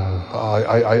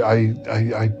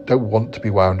 I don't want to be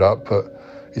wound up, but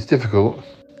it's difficult.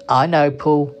 I know,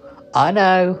 Paul. I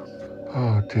know.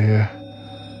 Oh dear.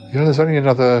 You know, there's only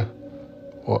another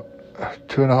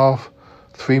 2.5,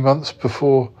 3 months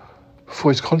before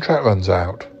his contract runs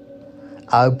out.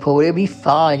 Oh, Paul, he'll be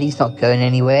fine. He's not going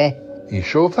anywhere. Are you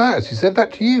sure of that? Has he said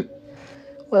that to you?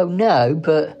 Well, no,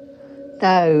 but...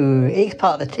 No, he's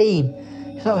part of the team.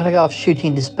 He's not going to go off shooting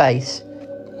into space.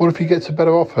 What if he gets a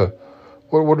better offer?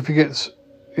 What if he gets,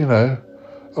 an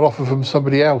offer from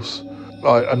somebody else?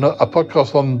 Like a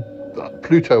podcast on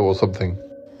Pluto or something?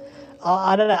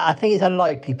 I don't know. I think it's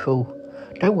unlikely, Paul.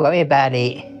 Don't worry about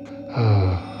it.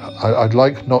 I'd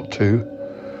like not to,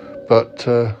 but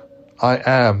I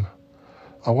am.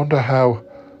 I wonder how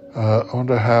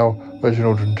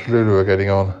Reginald and Tallulah are getting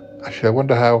on. Actually, I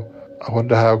wonder how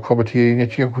Cromitty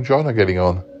and your Uncle John are getting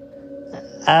on.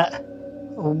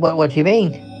 What do you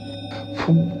mean?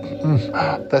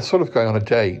 They're sort of going on a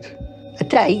date. A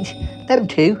date? Them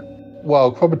two?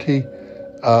 Well, Cromitty,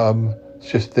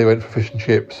 it's just they went for fish and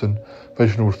chips, and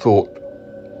Reginald thought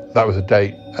that was a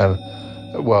date, and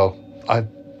well, I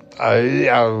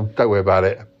don't worry about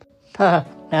it. Now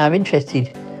I'm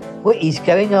interested. What is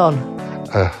going on?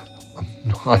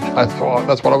 I thought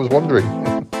that's what I was wondering.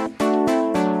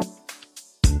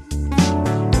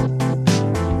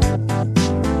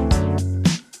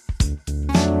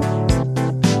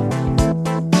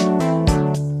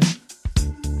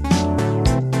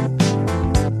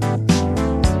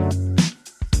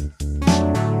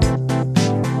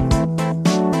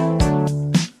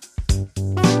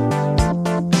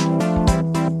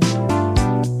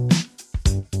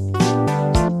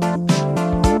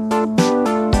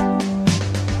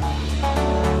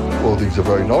 These are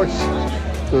very nice.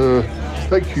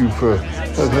 Thank you for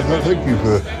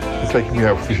taking me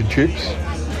out for fish and chips.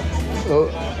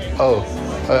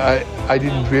 I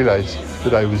didn't realise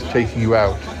that I was taking you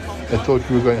out. I thought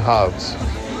you were going halves.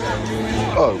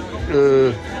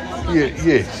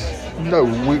 Yes. No,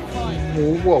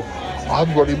 well, I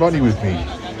haven't got any money with me.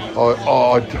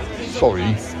 Sorry.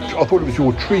 I thought it was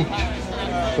your treat.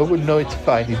 Oh, well, no, it's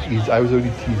fine. It is. I was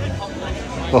only teasing.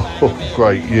 Oh,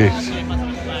 great. Yes.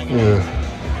 Yes.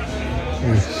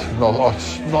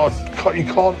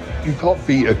 You can't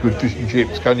beat a good fish and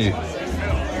chips, can you?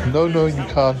 No, you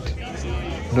can't.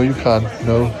 No, you can't.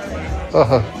 No.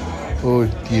 Oh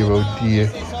dear.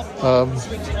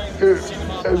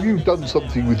 Have you done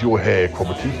something with your hair,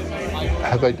 Cromitty?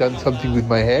 Have I done something with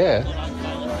my hair?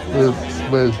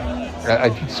 Well, I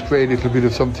did spray a little bit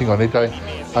of something on it.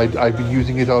 I've been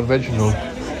using it on Reginald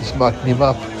to smarten him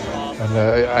up, and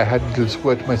I had a little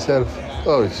squirt myself.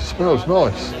 Oh, it smells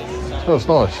nice. It smells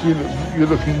nice. You're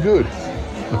looking good.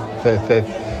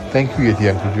 Thank you,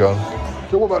 Uncle John.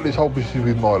 So what about this whole business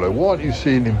with Milo? Why aren't you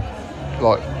seeing him,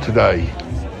 like, today?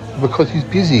 Because he's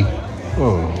busy.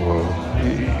 Oh, well,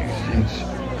 it's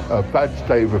a bad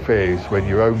state of affairs when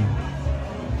your own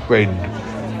friend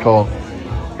can't,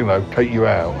 take you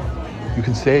out. You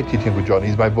can say it to Uncle John,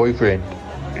 he's my boyfriend.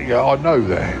 Yeah, I know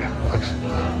that.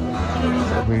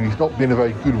 I mean, he's not been a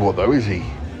very good one, though, is he?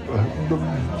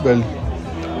 Well,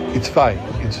 it's fine.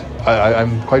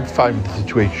 I'm quite fine with the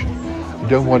situation. I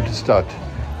don't want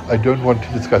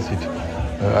to discuss it.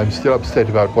 I'm still upset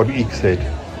about what Ike said.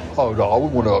 Oh no, I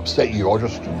wouldn't want to upset you. I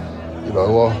just, I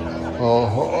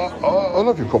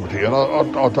love your Cromitty, and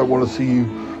I don't want to see you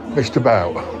messed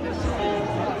about.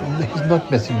 He's not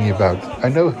messing me about. I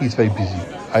know he's very busy.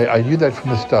 I knew that from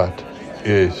the start.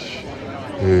 Yes.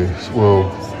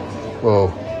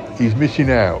 Well, he's missing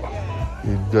out.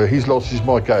 And, he's lost his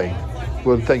my game.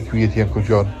 Well, thank you, Yeti Uncle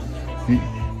John.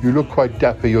 You look quite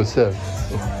dapper yourself.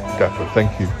 Oh, dapper,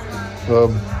 thank you.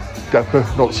 Dapper,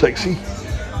 not sexy.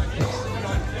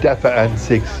 Dapper and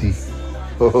sexy.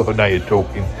 Oh, now you're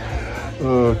talking.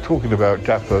 Talking about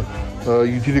dapper,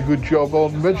 you did a good job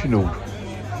on Reginald.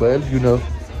 Well,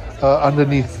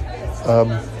 underneath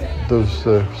those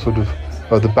sort of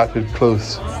the battered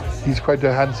clothes, he's quite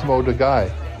a handsome older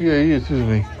guy. Yeah, he is, isn't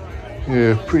he?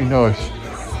 Yeah, pretty nice.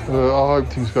 I hope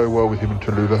things go well with him and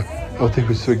Tallulah. Oh, they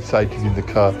were so excited in the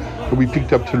car. When we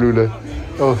picked up Tallulah,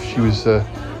 she was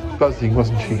buzzing,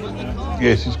 wasn't she?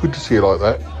 Yes, it's good to see her like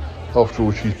that, after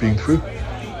all she's been through.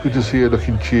 Good to see her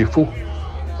looking cheerful.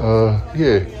 I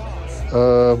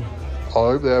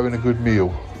hope they're having a good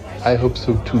meal. I hope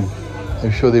so too.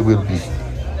 I'm sure they will be.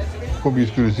 Won't be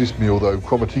as good as this meal though,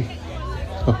 Cromitty.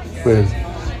 Well,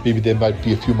 maybe there might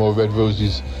be a few more red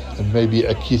roses and maybe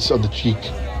a kiss on the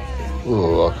cheek.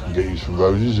 Oh, I can get you some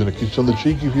roses and a kiss on the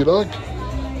cheek if you like.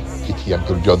 Kitty,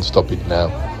 Uncle John, stop it now.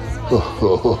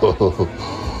 Oh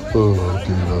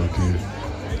dear, oh dear.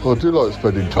 I do like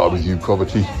spending time with you,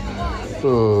 Cromitty.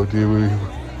 Oh dear,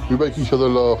 we make each other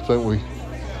laugh, don't we?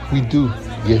 We do,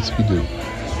 yes we do. Yes.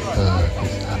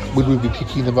 Would we be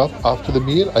picking them up after the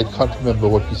meal? I can't remember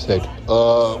what you said.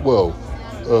 Depends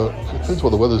what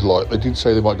the weather's like. They did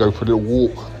say they might go for a little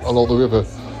walk along the river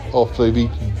after they've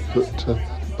eaten,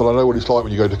 but I know what it's like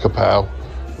when you go to Kapow,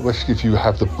 especially if you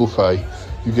have the buffet.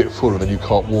 You get full and then you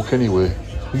can't walk anywhere.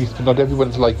 Yes, but not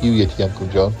everyone's like you yet, Uncle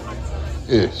John.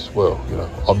 Yes, well, you know,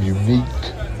 I'm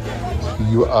unique.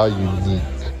 You are unique.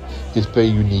 It's very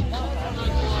unique.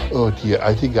 Oh dear,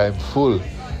 I think I'm full.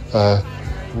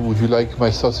 Would you like my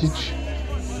sausage?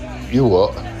 You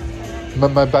what?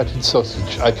 My battered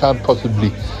sausage. I can't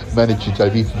possibly manage it.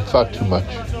 I've eaten far too much.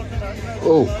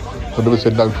 Oh, I never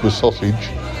said no to a sausage.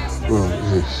 Oh,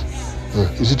 yes.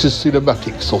 Is it a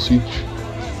cinematic sausage?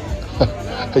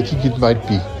 I think it might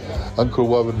be. Uncle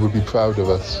Warren would be proud of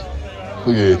us.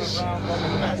 Oh, yes.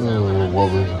 Oh,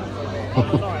 Warren.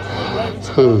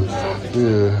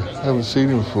 Yeah, I haven't seen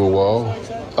him for a while.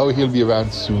 Oh, he'll be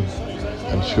around soon,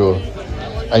 I'm sure.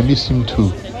 I miss him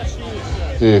too.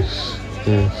 Yes.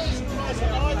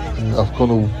 I've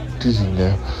gone all dizzy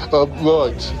now.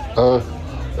 Right.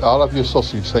 I'll have your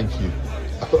sausage, thank you.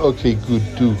 Okay, good,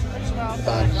 do.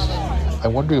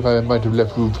 I'm wondering if I might have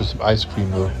left room for some ice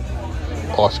cream though.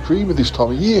 Ice cream at this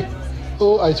time of year?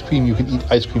 Oh, ice cream, you can eat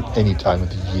ice cream any time of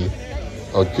the year.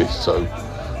 I guess so.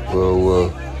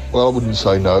 Well, I wouldn't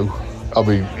say no. I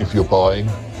mean, if you're buying.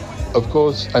 Of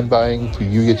course, I'm buying for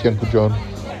you, Yeti Uncle John.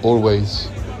 Always.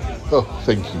 Oh,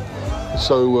 thank you.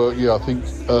 So, yeah, I think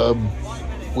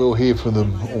we'll hear from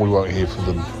them, or we won't hear from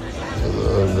them.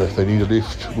 If they need a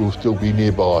lift, we'll still be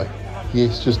nearby.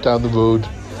 Yes, just down the road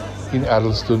in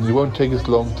Addleston. It won't take us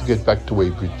long to get back to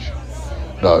Weybridge.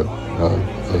 No.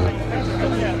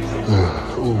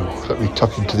 Let me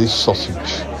tuck into this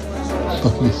sausage.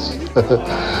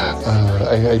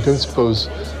 I don't suppose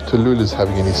Tallulah'S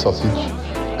having any sausage.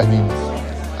 I mean,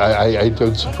 I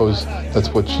don't suppose that's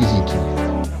what she's eating.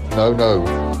 No.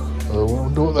 I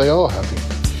wonder what they are having.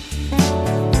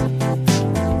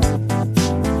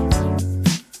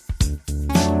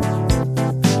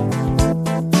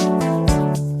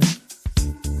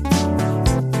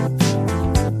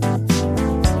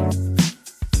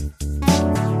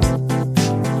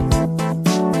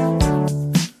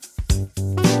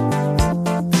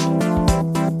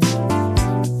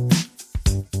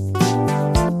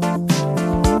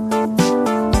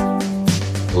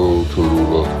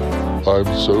 I'm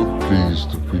so pleased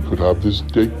that we could have this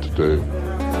date today.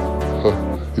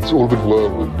 It's all a bit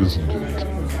whirlwind, isn't it?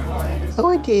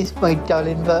 Oh, it is, my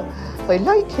darling, but I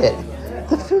like it.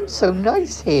 The food's so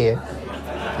nice here.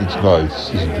 It's nice,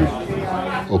 isn't it?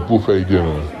 A buffet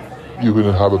dinner. You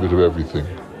can have a bit of everything.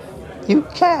 You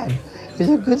can. It's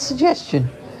a good suggestion.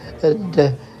 And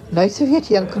nice of you,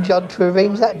 Uncle John, to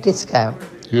arrange that discount.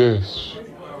 Yes.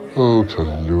 Oh,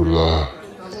 Tallulah.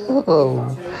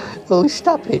 Oh,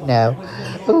 stop it now.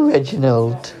 Oh,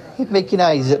 Reginald, you're making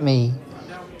eyes at me.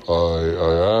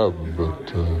 I am,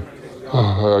 but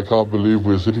I can't believe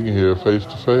we're sitting here face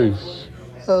to face.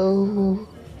 Oh,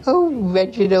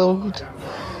 Reginald.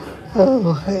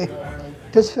 Oh, it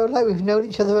does feel like we've known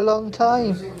each other a long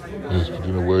time. Yes, but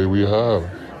in a way we have.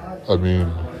 I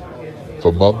mean,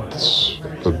 for months,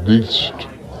 at least.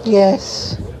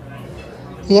 Yes.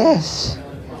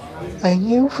 I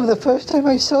knew from the first time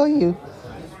I saw you.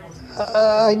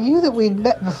 I knew that we'd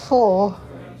met before.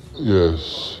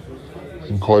 Yes,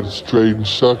 in quite a strange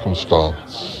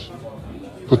circumstance.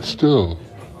 But still,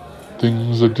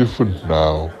 things are different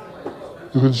now.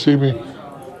 You can see me,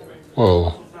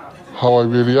 well, how I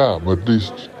really am, at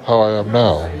least how I am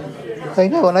now. I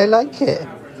know, and I like it.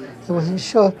 I wasn't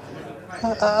sure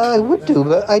I would do,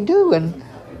 but I do, and,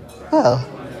 well,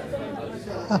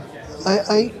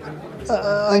 I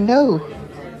know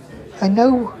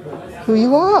who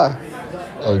you are.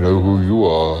 I know who you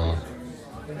are.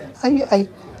 I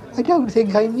don't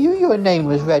think I knew your name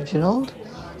was Reginald.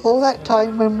 All that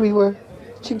time when we were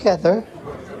together.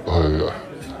 I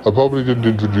probably didn't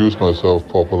introduce myself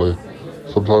properly.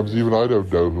 Sometimes even I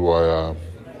don't know who I am.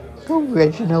 Oh,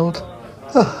 Reginald.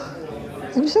 Oh,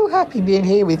 I'm so happy being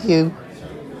here with you.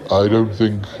 I don't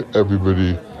think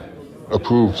everybody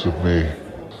approves of me.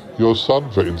 Your son,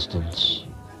 for instance.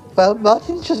 Well,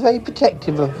 Martin's just very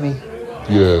protective of me.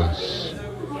 Yes.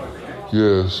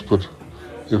 Yes, but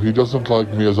if he doesn't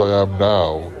like me as I am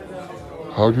now,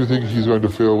 how do you think he's going to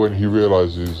feel when he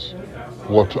realizes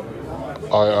what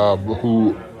I am,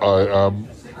 who I am,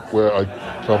 where I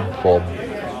come from?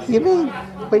 You mean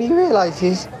when he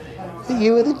realizes that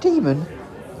you were the demon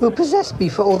who possessed me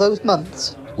for all those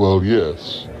months? Well,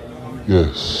 yes.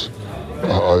 Yes.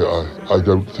 I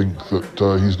don't think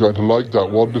that he's going to like that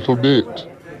one little bit.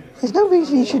 There's no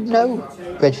reason you should know,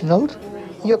 Reginald.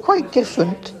 You're quite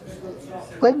different.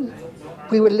 When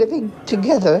we were living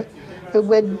together,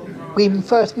 when we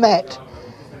first met,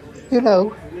 you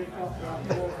know,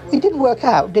 it didn't work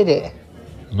out, did it?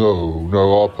 No,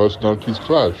 our personalities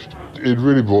clashed. It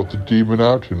really brought the demon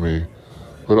out in me.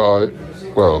 But I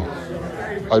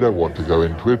don't want to go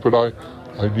into it, but I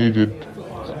needed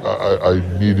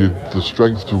the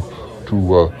strength to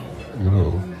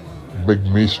make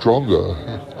me stronger.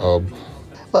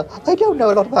 Well, I don't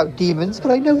know a lot about demons,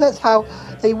 but I know that's how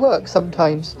they work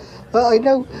sometimes. But I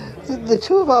know the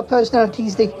two of our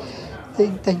personalities, they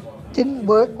didn't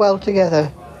work well together.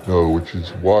 No, which is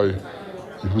why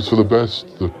it was for the best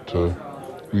that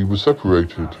we were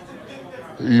separated,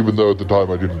 even though at the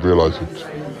time I didn't realize it.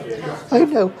 I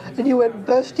know, and you went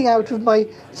bursting out of my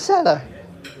cellar.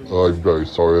 I'm very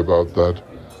sorry about that,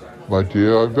 my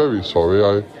dear. I'm very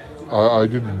sorry. I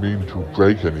didn't mean to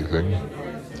break anything.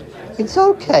 It's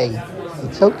okay.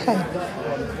 It's okay.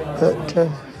 But,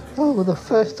 the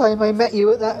first time I met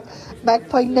you at that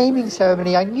magpie naming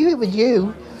ceremony, I knew it was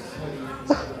you.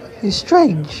 It's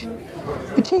strange.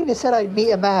 Bettina said I'd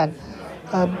meet a man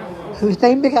whose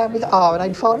name began with R, and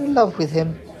I'd fall in love with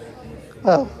him.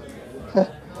 Well,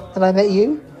 then I met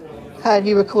you, and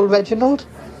you were called Reginald.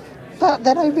 But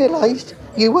then I realised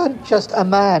you weren't just a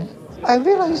man. I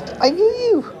realised I knew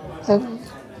you, and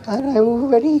I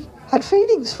already had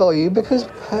feelings for you because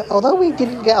although we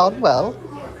didn't get on well,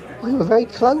 we were very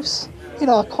close in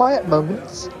our quiet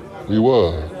moments. We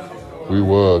were,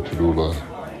 Tallulah.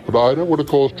 But I don't want to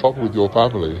cause trouble with your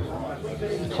family.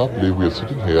 I can't believe we are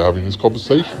sitting here having this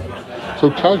conversation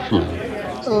so casually.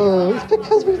 Oh, it's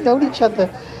because we've known each other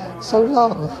so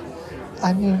long.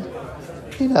 I mean,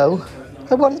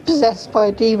 when one is possessed by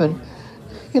a demon,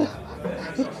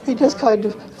 it does kind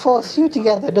of force you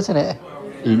together, doesn't it?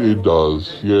 It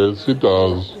does, yes, it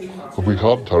does. But we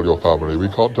can't tell your family, we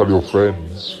can't tell your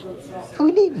friends.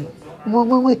 We needn't.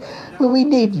 We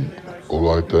needn't. All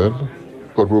right then,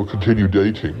 but we'll continue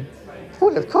dating.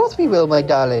 Well, of course we will, my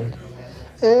darling.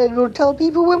 And we'll tell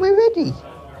people when we're ready.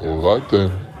 All right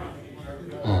then.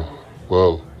 Oh,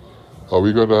 well, are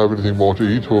we going to have anything more to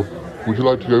eat, or would you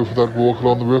like to go for that walk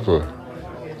along the river?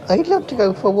 I'd love to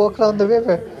go for a walk along the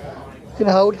river. We can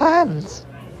hold hands.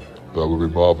 That would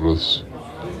be marvellous.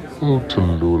 Oh,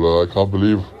 Tallulah, I can't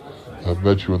believe I've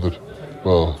met you and that,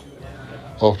 well,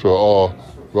 after our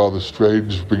rather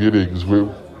strange beginnings,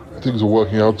 things are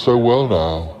working out so well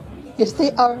now. Yes,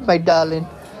 they are, my darling.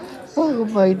 Oh,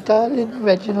 my darling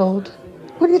Reginald.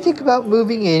 What do you think about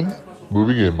moving in?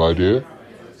 Moving in, my dear?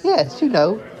 Yes,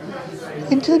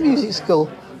 into the music school.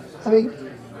 I mean,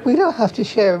 we don't have to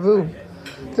share a room.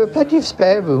 There are plenty of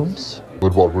spare rooms.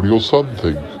 But what will your son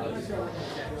think?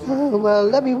 Oh, well,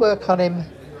 let me work on him.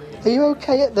 Are you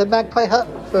okay at the Magpie Hut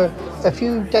for a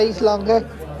few days longer?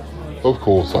 Of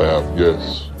course I am,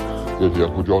 yes. Yet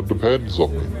Uncle John depends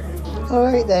on me. All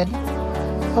right, then.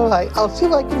 All right, I'll see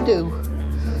what I can do.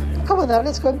 Come on now,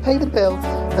 let's go and pay the bill,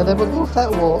 and then we'll go for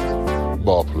that walk.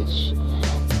 Marvellous.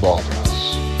 Marvellous.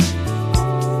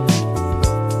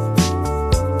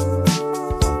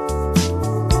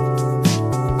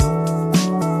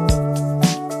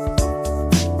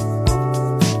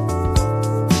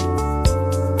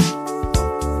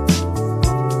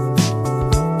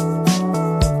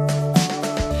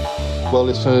 Well,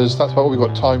 listeners, that's what we've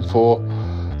got time for.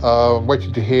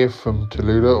 Waiting to hear from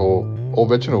Tallulah or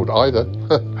Reginald, either,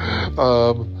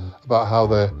 about how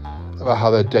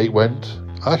their date went.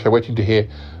 Actually, waiting to hear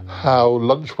how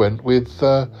lunch went with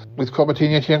Cromitty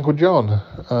and Yeti Uncle John.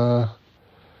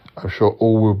 I'm sure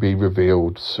all will be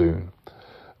revealed soon.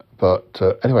 But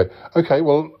anyway, okay.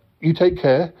 Well, you take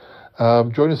care.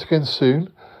 Join us again soon.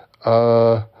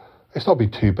 It's not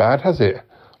been too bad, has it?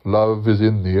 Love is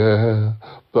in the air.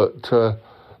 But,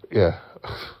 it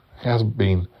hasn't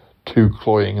been too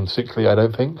cloying and sickly, I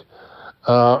don't think.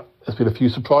 There's been a few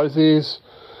surprises.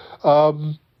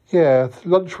 Lunch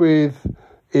with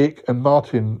Ick and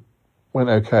Martin went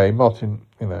okay. Martin,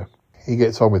 he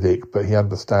gets on with Ick, but he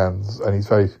understands, and he's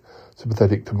very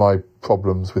sympathetic to my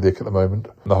problems with Ick at the moment,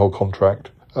 the whole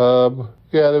contract.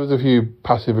 There was a few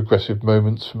passive-aggressive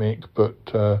moments from Ick,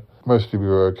 but mostly we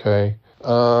were okay.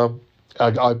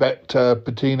 I bet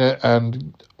Bettina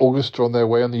and August are on their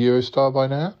way on the Eurostar by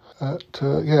now.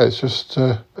 It's just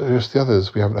the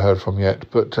others we haven't heard from yet,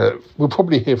 but we'll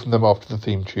probably hear from them after the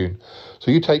theme tune.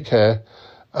 So you take care,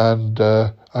 and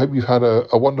I hope you've had a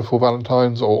wonderful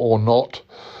Valentine's or not,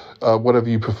 whatever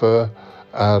you prefer,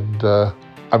 and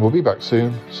we'll be back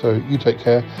soon. So you take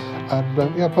care, and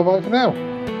bye-bye for now.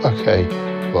 Okay,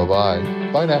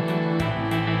 bye-bye. Bye now.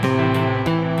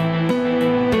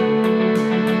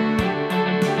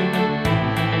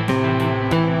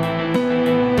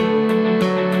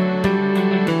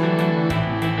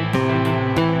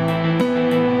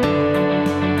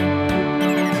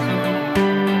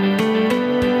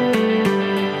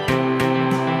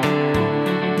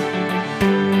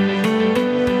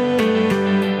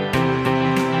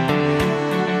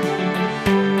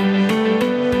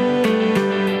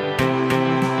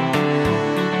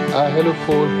 Hello,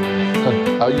 Paul.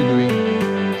 How are you doing?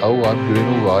 Oh, I'm doing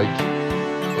all right.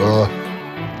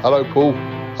 Hello, Paul.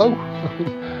 Oh,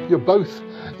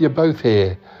 you're both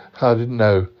here. I didn't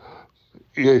know.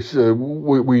 Yes,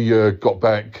 we got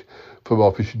back from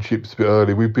our fish and chips a bit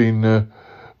early. We've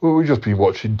just been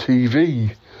watching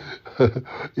TV.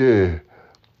 Yeah.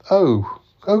 Oh,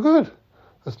 good.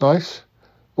 That's nice.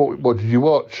 What did you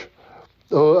watch?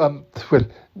 Oh,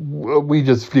 we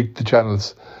just flicked the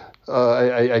channels.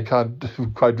 I can't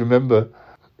quite remember.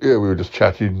 Yeah, we were just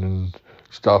chatting and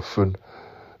stuff, and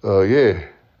yeah.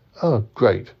 Oh,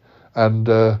 great. And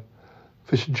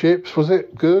fish and chips, was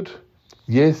it good?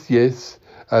 Yes.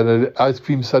 And an ice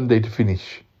cream sundae to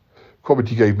finish.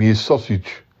 Cromitty gave me his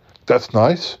sausage. That's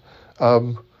nice.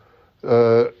 You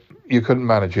couldn't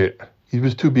manage it. It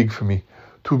was too big for me.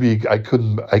 Too big. I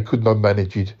could not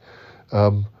manage it.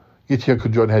 Yet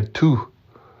Uncle John had two.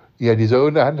 He had his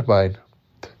own and mine.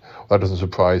 That doesn't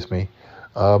surprise me.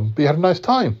 But he had a nice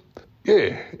time.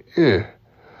 Yeah.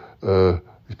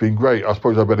 It's been great. I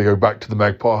suppose I better go back to the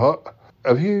Magpie Hut.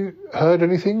 Have you heard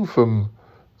anything from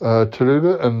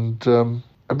Tallulah and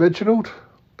Reginald?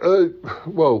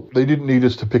 Well, they didn't need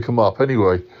us to pick them up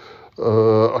anyway.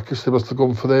 I guess they must have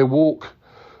gone for their walk. I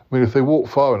mean, if they walked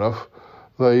far enough,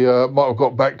 they might have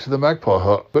got back to the Magpie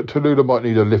Hut. But Tallulah might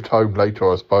need a lift home later,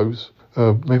 I suppose.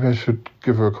 Maybe I should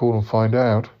give her a call and find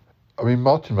out. I mean,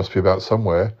 Martin must be about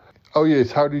somewhere. Oh,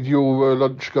 yes, how did your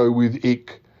lunch go with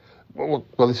Ick? Well,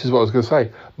 this is what I was going to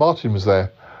say. Martin was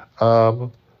there.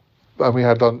 And we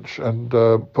had lunch,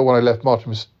 but when I left, Martin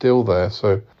was still there,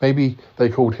 so maybe they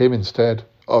called him instead.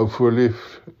 Oh, for a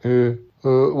lift. What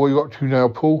are you up to now,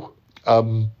 Paul?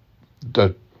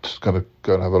 Just going to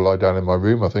go and have a lie down in my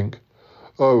room, I think.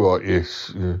 Oh, right,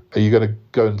 yes. Yeah. Are you going to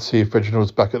go and see if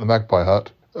Reginald's back at the Magpie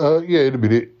Hut? Yeah, in a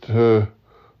minute.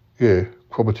 Yeah,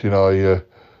 Cromitty and I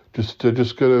just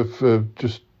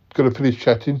gonna finish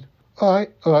chatting. All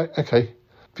right, okay.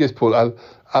 Yes, Paul,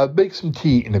 I'll make some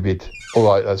tea in a bit. All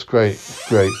right, that's great.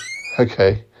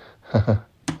 Okay.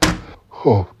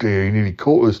 Oh dear, he nearly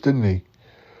caught us, didn't he?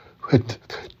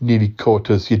 Nearly caught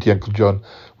us, Yeti Uncle John.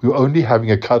 We were only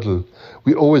having a cuddle.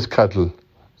 We always cuddle.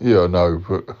 Yeah, I know,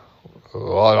 but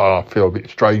I feel a bit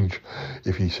strange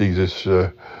if he sees us.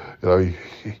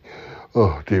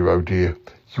 Oh dear.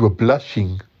 You were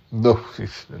blushing. No,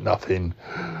 it's nothing.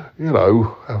 You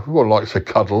know, everyone likes a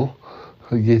cuddle.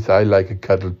 Yes, I like a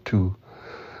cuddle too.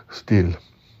 Still,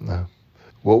 no.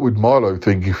 What would Milo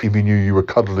think if he knew you were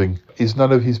cuddling? Is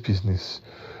none of his business.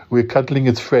 We're cuddling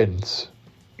as friends.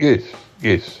 Yes,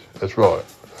 that's right.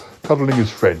 Cuddling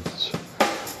as friends.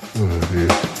 Oh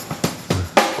dear.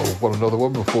 I want another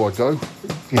one before I go.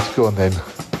 Yes, go on then.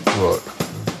 Right.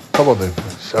 Come on then,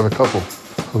 let's have a couple.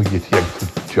 Oh, Yeti Uncle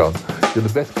John, you're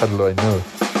the best cuddler I know.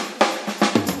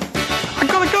 I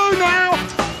gotta go now!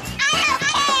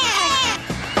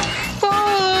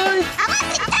 Bye!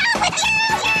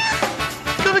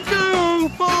 Gotta go!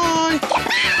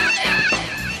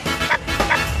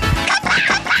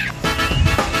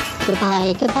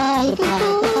 Bye! Goodbye.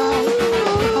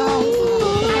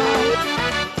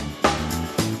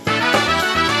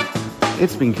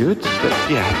 It's been good, but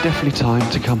yeah, definitely time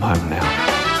to come home now.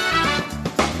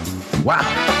 Wow,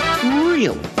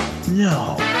 really?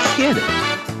 No kidding.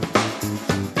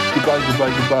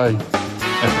 Goodbye.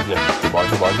 And yeah,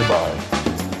 goodbye.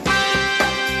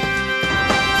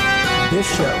 This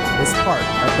show is part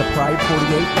of the Pride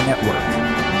 48 network.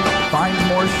 Find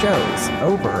more shows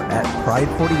over at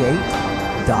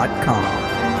pride48.com.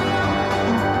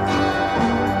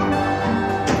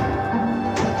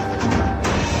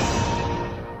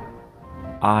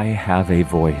 I have a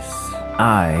voice.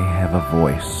 I have a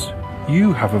voice.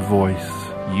 You have a voice.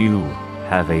 You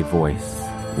have a voice.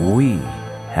 We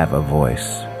have a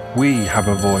voice. We have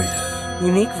a voice.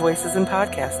 Unique voices in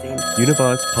podcasting.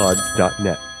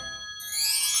 UnivazPods.net.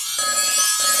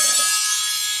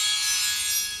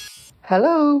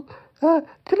 Hello?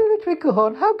 Tallulah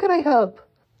Trinklehorn, how can I help?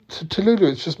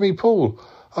 Tallullah, it's just me, Paul.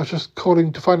 I was just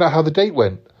calling to find out how the date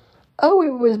went. Oh,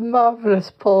 it was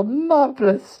marvellous, Paul,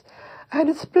 marvellous. I had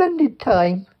a splendid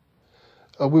time.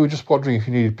 We were just wondering if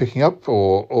you needed picking up,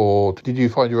 or did you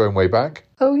find your own way back?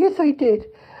 Oh, yes, I did.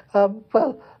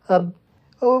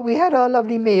 We had our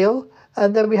lovely meal,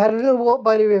 and then we had a little walk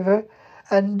by the river,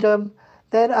 and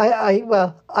then I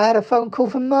had a phone call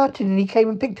from Martin, and he came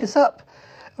and picked us up.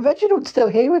 Reginald's still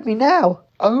here with me now.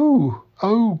 Oh,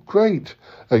 great.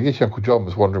 I guess Uncle John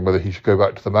was wondering whether he should go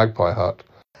back to the Magpie Hut.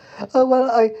 Oh,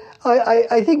 well, I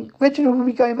think Reginald will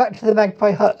be going back to the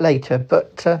Magpie Hut later,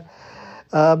 but,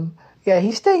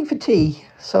 he's staying for tea,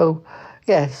 so,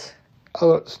 yes.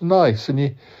 Oh, that's nice. And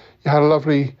you had a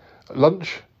lovely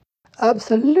lunch?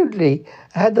 Absolutely.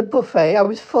 I had the buffet. I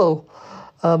was full.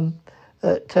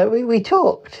 We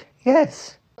talked,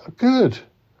 yes. Good.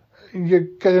 You're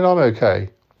getting on okay?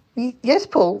 Yes,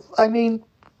 Paul. I mean,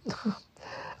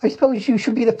 I suppose you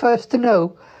should be the first to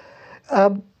know.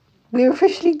 We're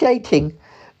officially dating.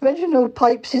 Reginald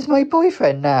Pipes is my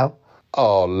boyfriend now.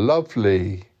 Oh,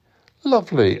 lovely.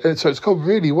 Lovely. So it's gone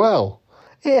really well.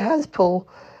 It has, Paul.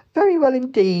 Very well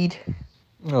indeed.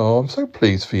 Oh, I'm so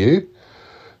pleased for you.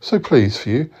 So pleased for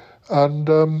you. And,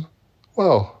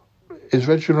 is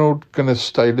Reginald going to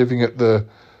stay living at the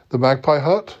Magpie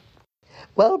Hut?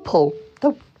 Well, Paul,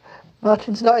 no,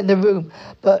 Martin's not in the room,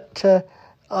 but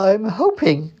I'm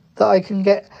hoping that I can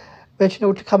get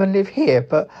Reginald to come and live here,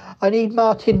 but I need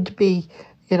Martin to be,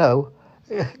 to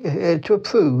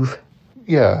approve.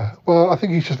 Yeah, well, I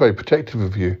think he's just very protective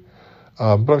of you.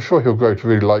 But I'm sure he'll grow to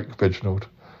really like Reginald.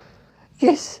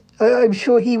 Yes, I'm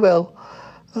sure he will.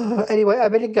 Anyway, I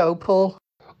better go, Paul.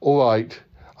 All right.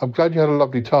 I'm glad you had a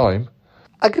lovely time.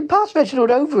 I can pass Reginald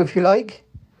over if you like.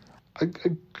 I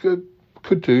could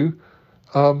do.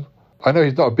 I know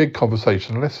he's not a big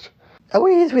conversationalist. Oh,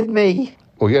 he is with me.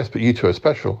 Well, yes, but you two are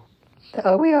special.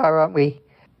 Oh, we are, aren't we?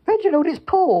 Reginald, it's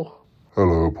Paul.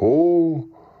 Hello, Paul.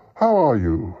 How are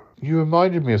you? You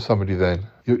reminded me of somebody then.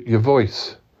 Your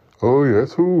voice. Oh,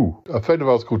 yes, who? A friend of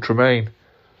ours called Tremaine.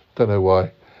 Don't know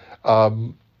why.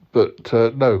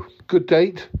 No. Good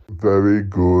date? Very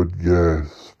good,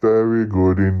 yes. Very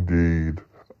good indeed.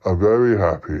 I'm very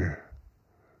happy.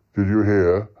 Did you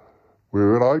hear?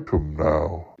 We're an item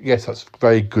now. Yes, that's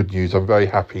very good news. I'm very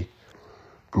happy.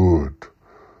 Good.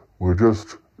 We're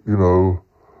just,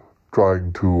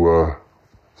 trying to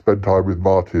spend time with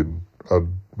Martin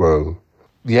and, well...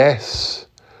 Yes,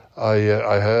 I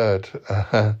heard.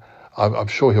 I'm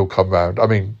sure he'll come round. I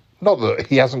mean, not that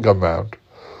he hasn't come round.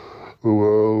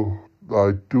 Well,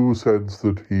 I do sense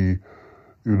that he,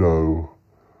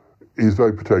 he's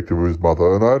very protective of his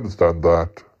mother, and I understand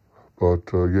that. But,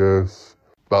 yes...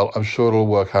 Well, I'm sure it'll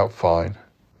work out fine.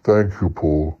 Thank you,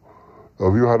 Paul.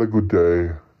 Have you had a good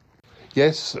day?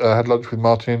 Yes, I had lunch with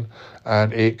Martin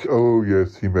and Ick. Oh,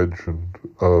 yes, he mentioned.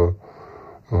 Well,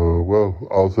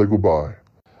 I'll say goodbye.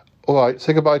 All right,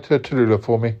 say goodbye to Tallullah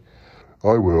for me.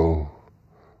 I will.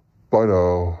 Bye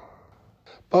now.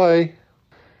 Bye.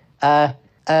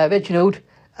 Reginald,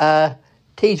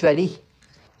 tea's ready.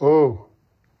 Oh,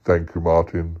 thank you,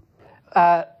 Martin.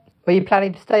 Were you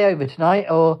planning to stay over tonight,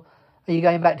 or are you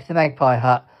going back to the Magpie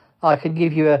Hut? I can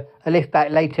give you a lift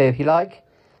back later if you like.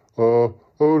 Oh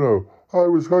no, I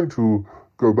was going to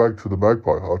go back to the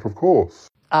Magpie Hut, of course.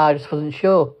 I just wasn't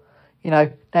sure.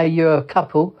 Now you're a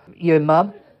couple, you and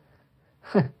Mum.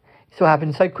 It's all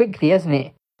happened so quickly, hasn't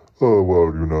it? Oh,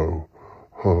 well,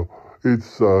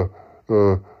 it's, no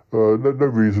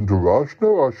reason to rush.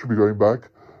 No, I should be going back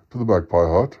to the Magpie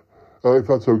Hut, if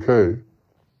that's okay.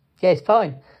 Yeah, it's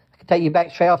fine. I can take you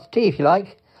back straight after tea if you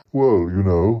like. Well,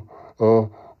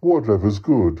 whatever's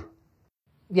good.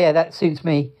 Yeah, that suits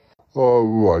me. Oh,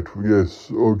 right, yes,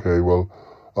 okay, well,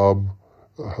 I'll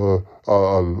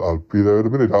be there in a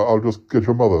minute. I'll just get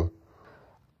your mother.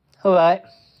 All right.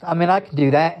 I mean, I can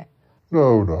do that.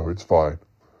 No, it's fine.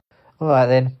 All right,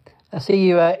 then. I'll see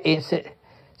you,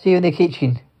 see you in the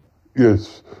kitchen.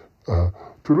 Yes.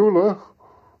 Tallullah?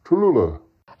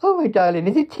 Oh, my darling,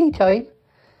 is it tea time?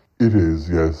 It is,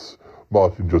 yes.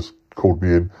 Martin just called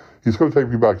me in. He's going to take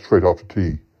me back straight after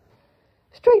tea.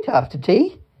 Straight after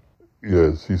tea?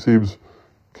 Yes, he seems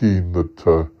keen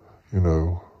that,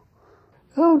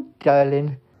 Oh,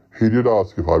 darling. He did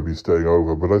ask if I'd be staying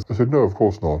over, but I said no, of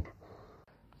course not.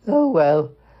 Oh,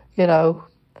 well, he'll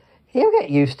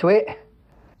get used to it.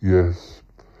 Yes,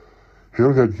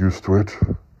 he'll get used to it.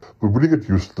 But will he get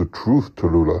used to the truth,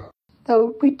 Tallullah?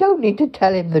 No, we don't need to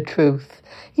tell him the truth.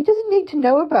 He doesn't need to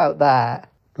know about that.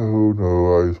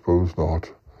 No, I suppose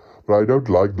not. But I don't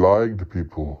like lying to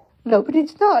people. No, but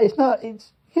it's not,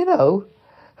 you know,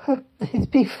 it'll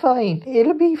be fine.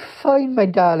 It'll be fine, my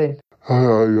darling.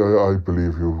 I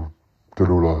believe you,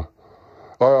 Tallulah.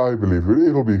 I believe you.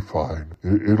 It'll be fine.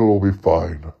 It'll all be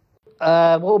fine.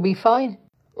 What will be fine?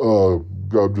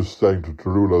 I'm just saying to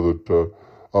Tallulah that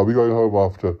I'll be going home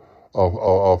after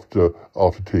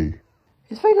tea.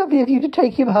 It's very lovely of you to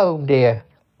take him home, dear.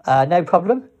 No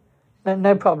problem.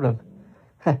 No problem.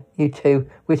 You two,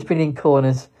 whispering in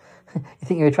corners. You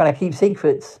think you were trying to keep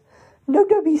secrets? No,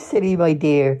 don't be silly, my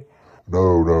dear.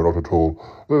 No, not at all.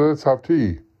 Let's have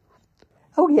tea.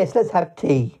 Oh, yes, let's have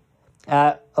tea.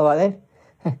 All right, then.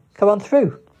 Come on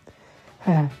through.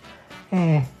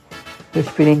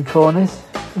 Whispering in corners.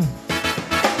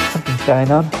 Something's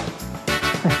going on.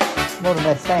 More than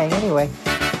they're saying, anyway.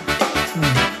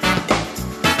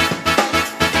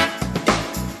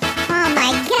 Oh,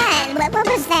 my God. What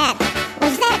was that?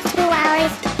 Was that 2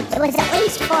 hours? It was at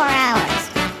least 4 hours.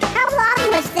 How long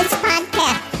was this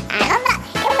podcast? I don't know.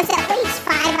 It was at least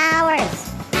 5 hours.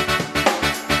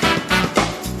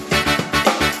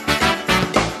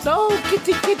 Oh,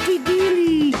 kitty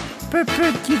dealy. Purr,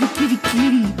 kitty.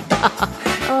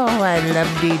 Oh, I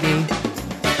love Dee Dee.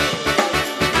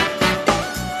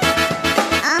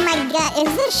 Oh, my God.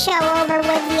 Is this show over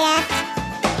with yet?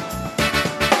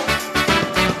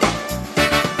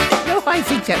 No, I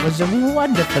think that was a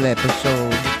wonderful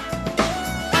episode.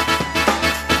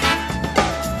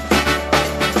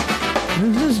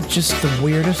 This is just the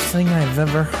weirdest thing I've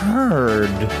ever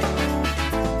heard.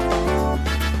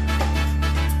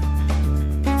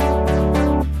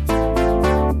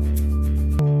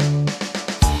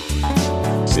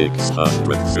 Six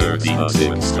hundred thirty. I'm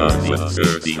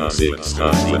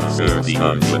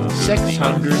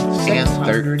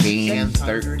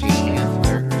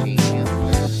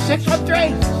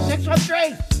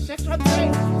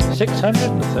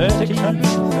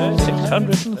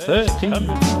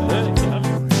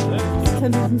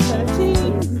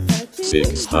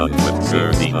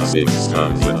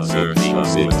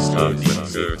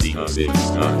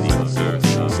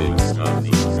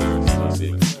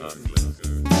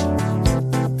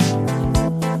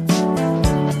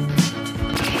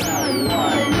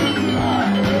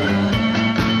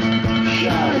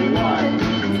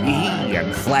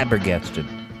flabbergasted.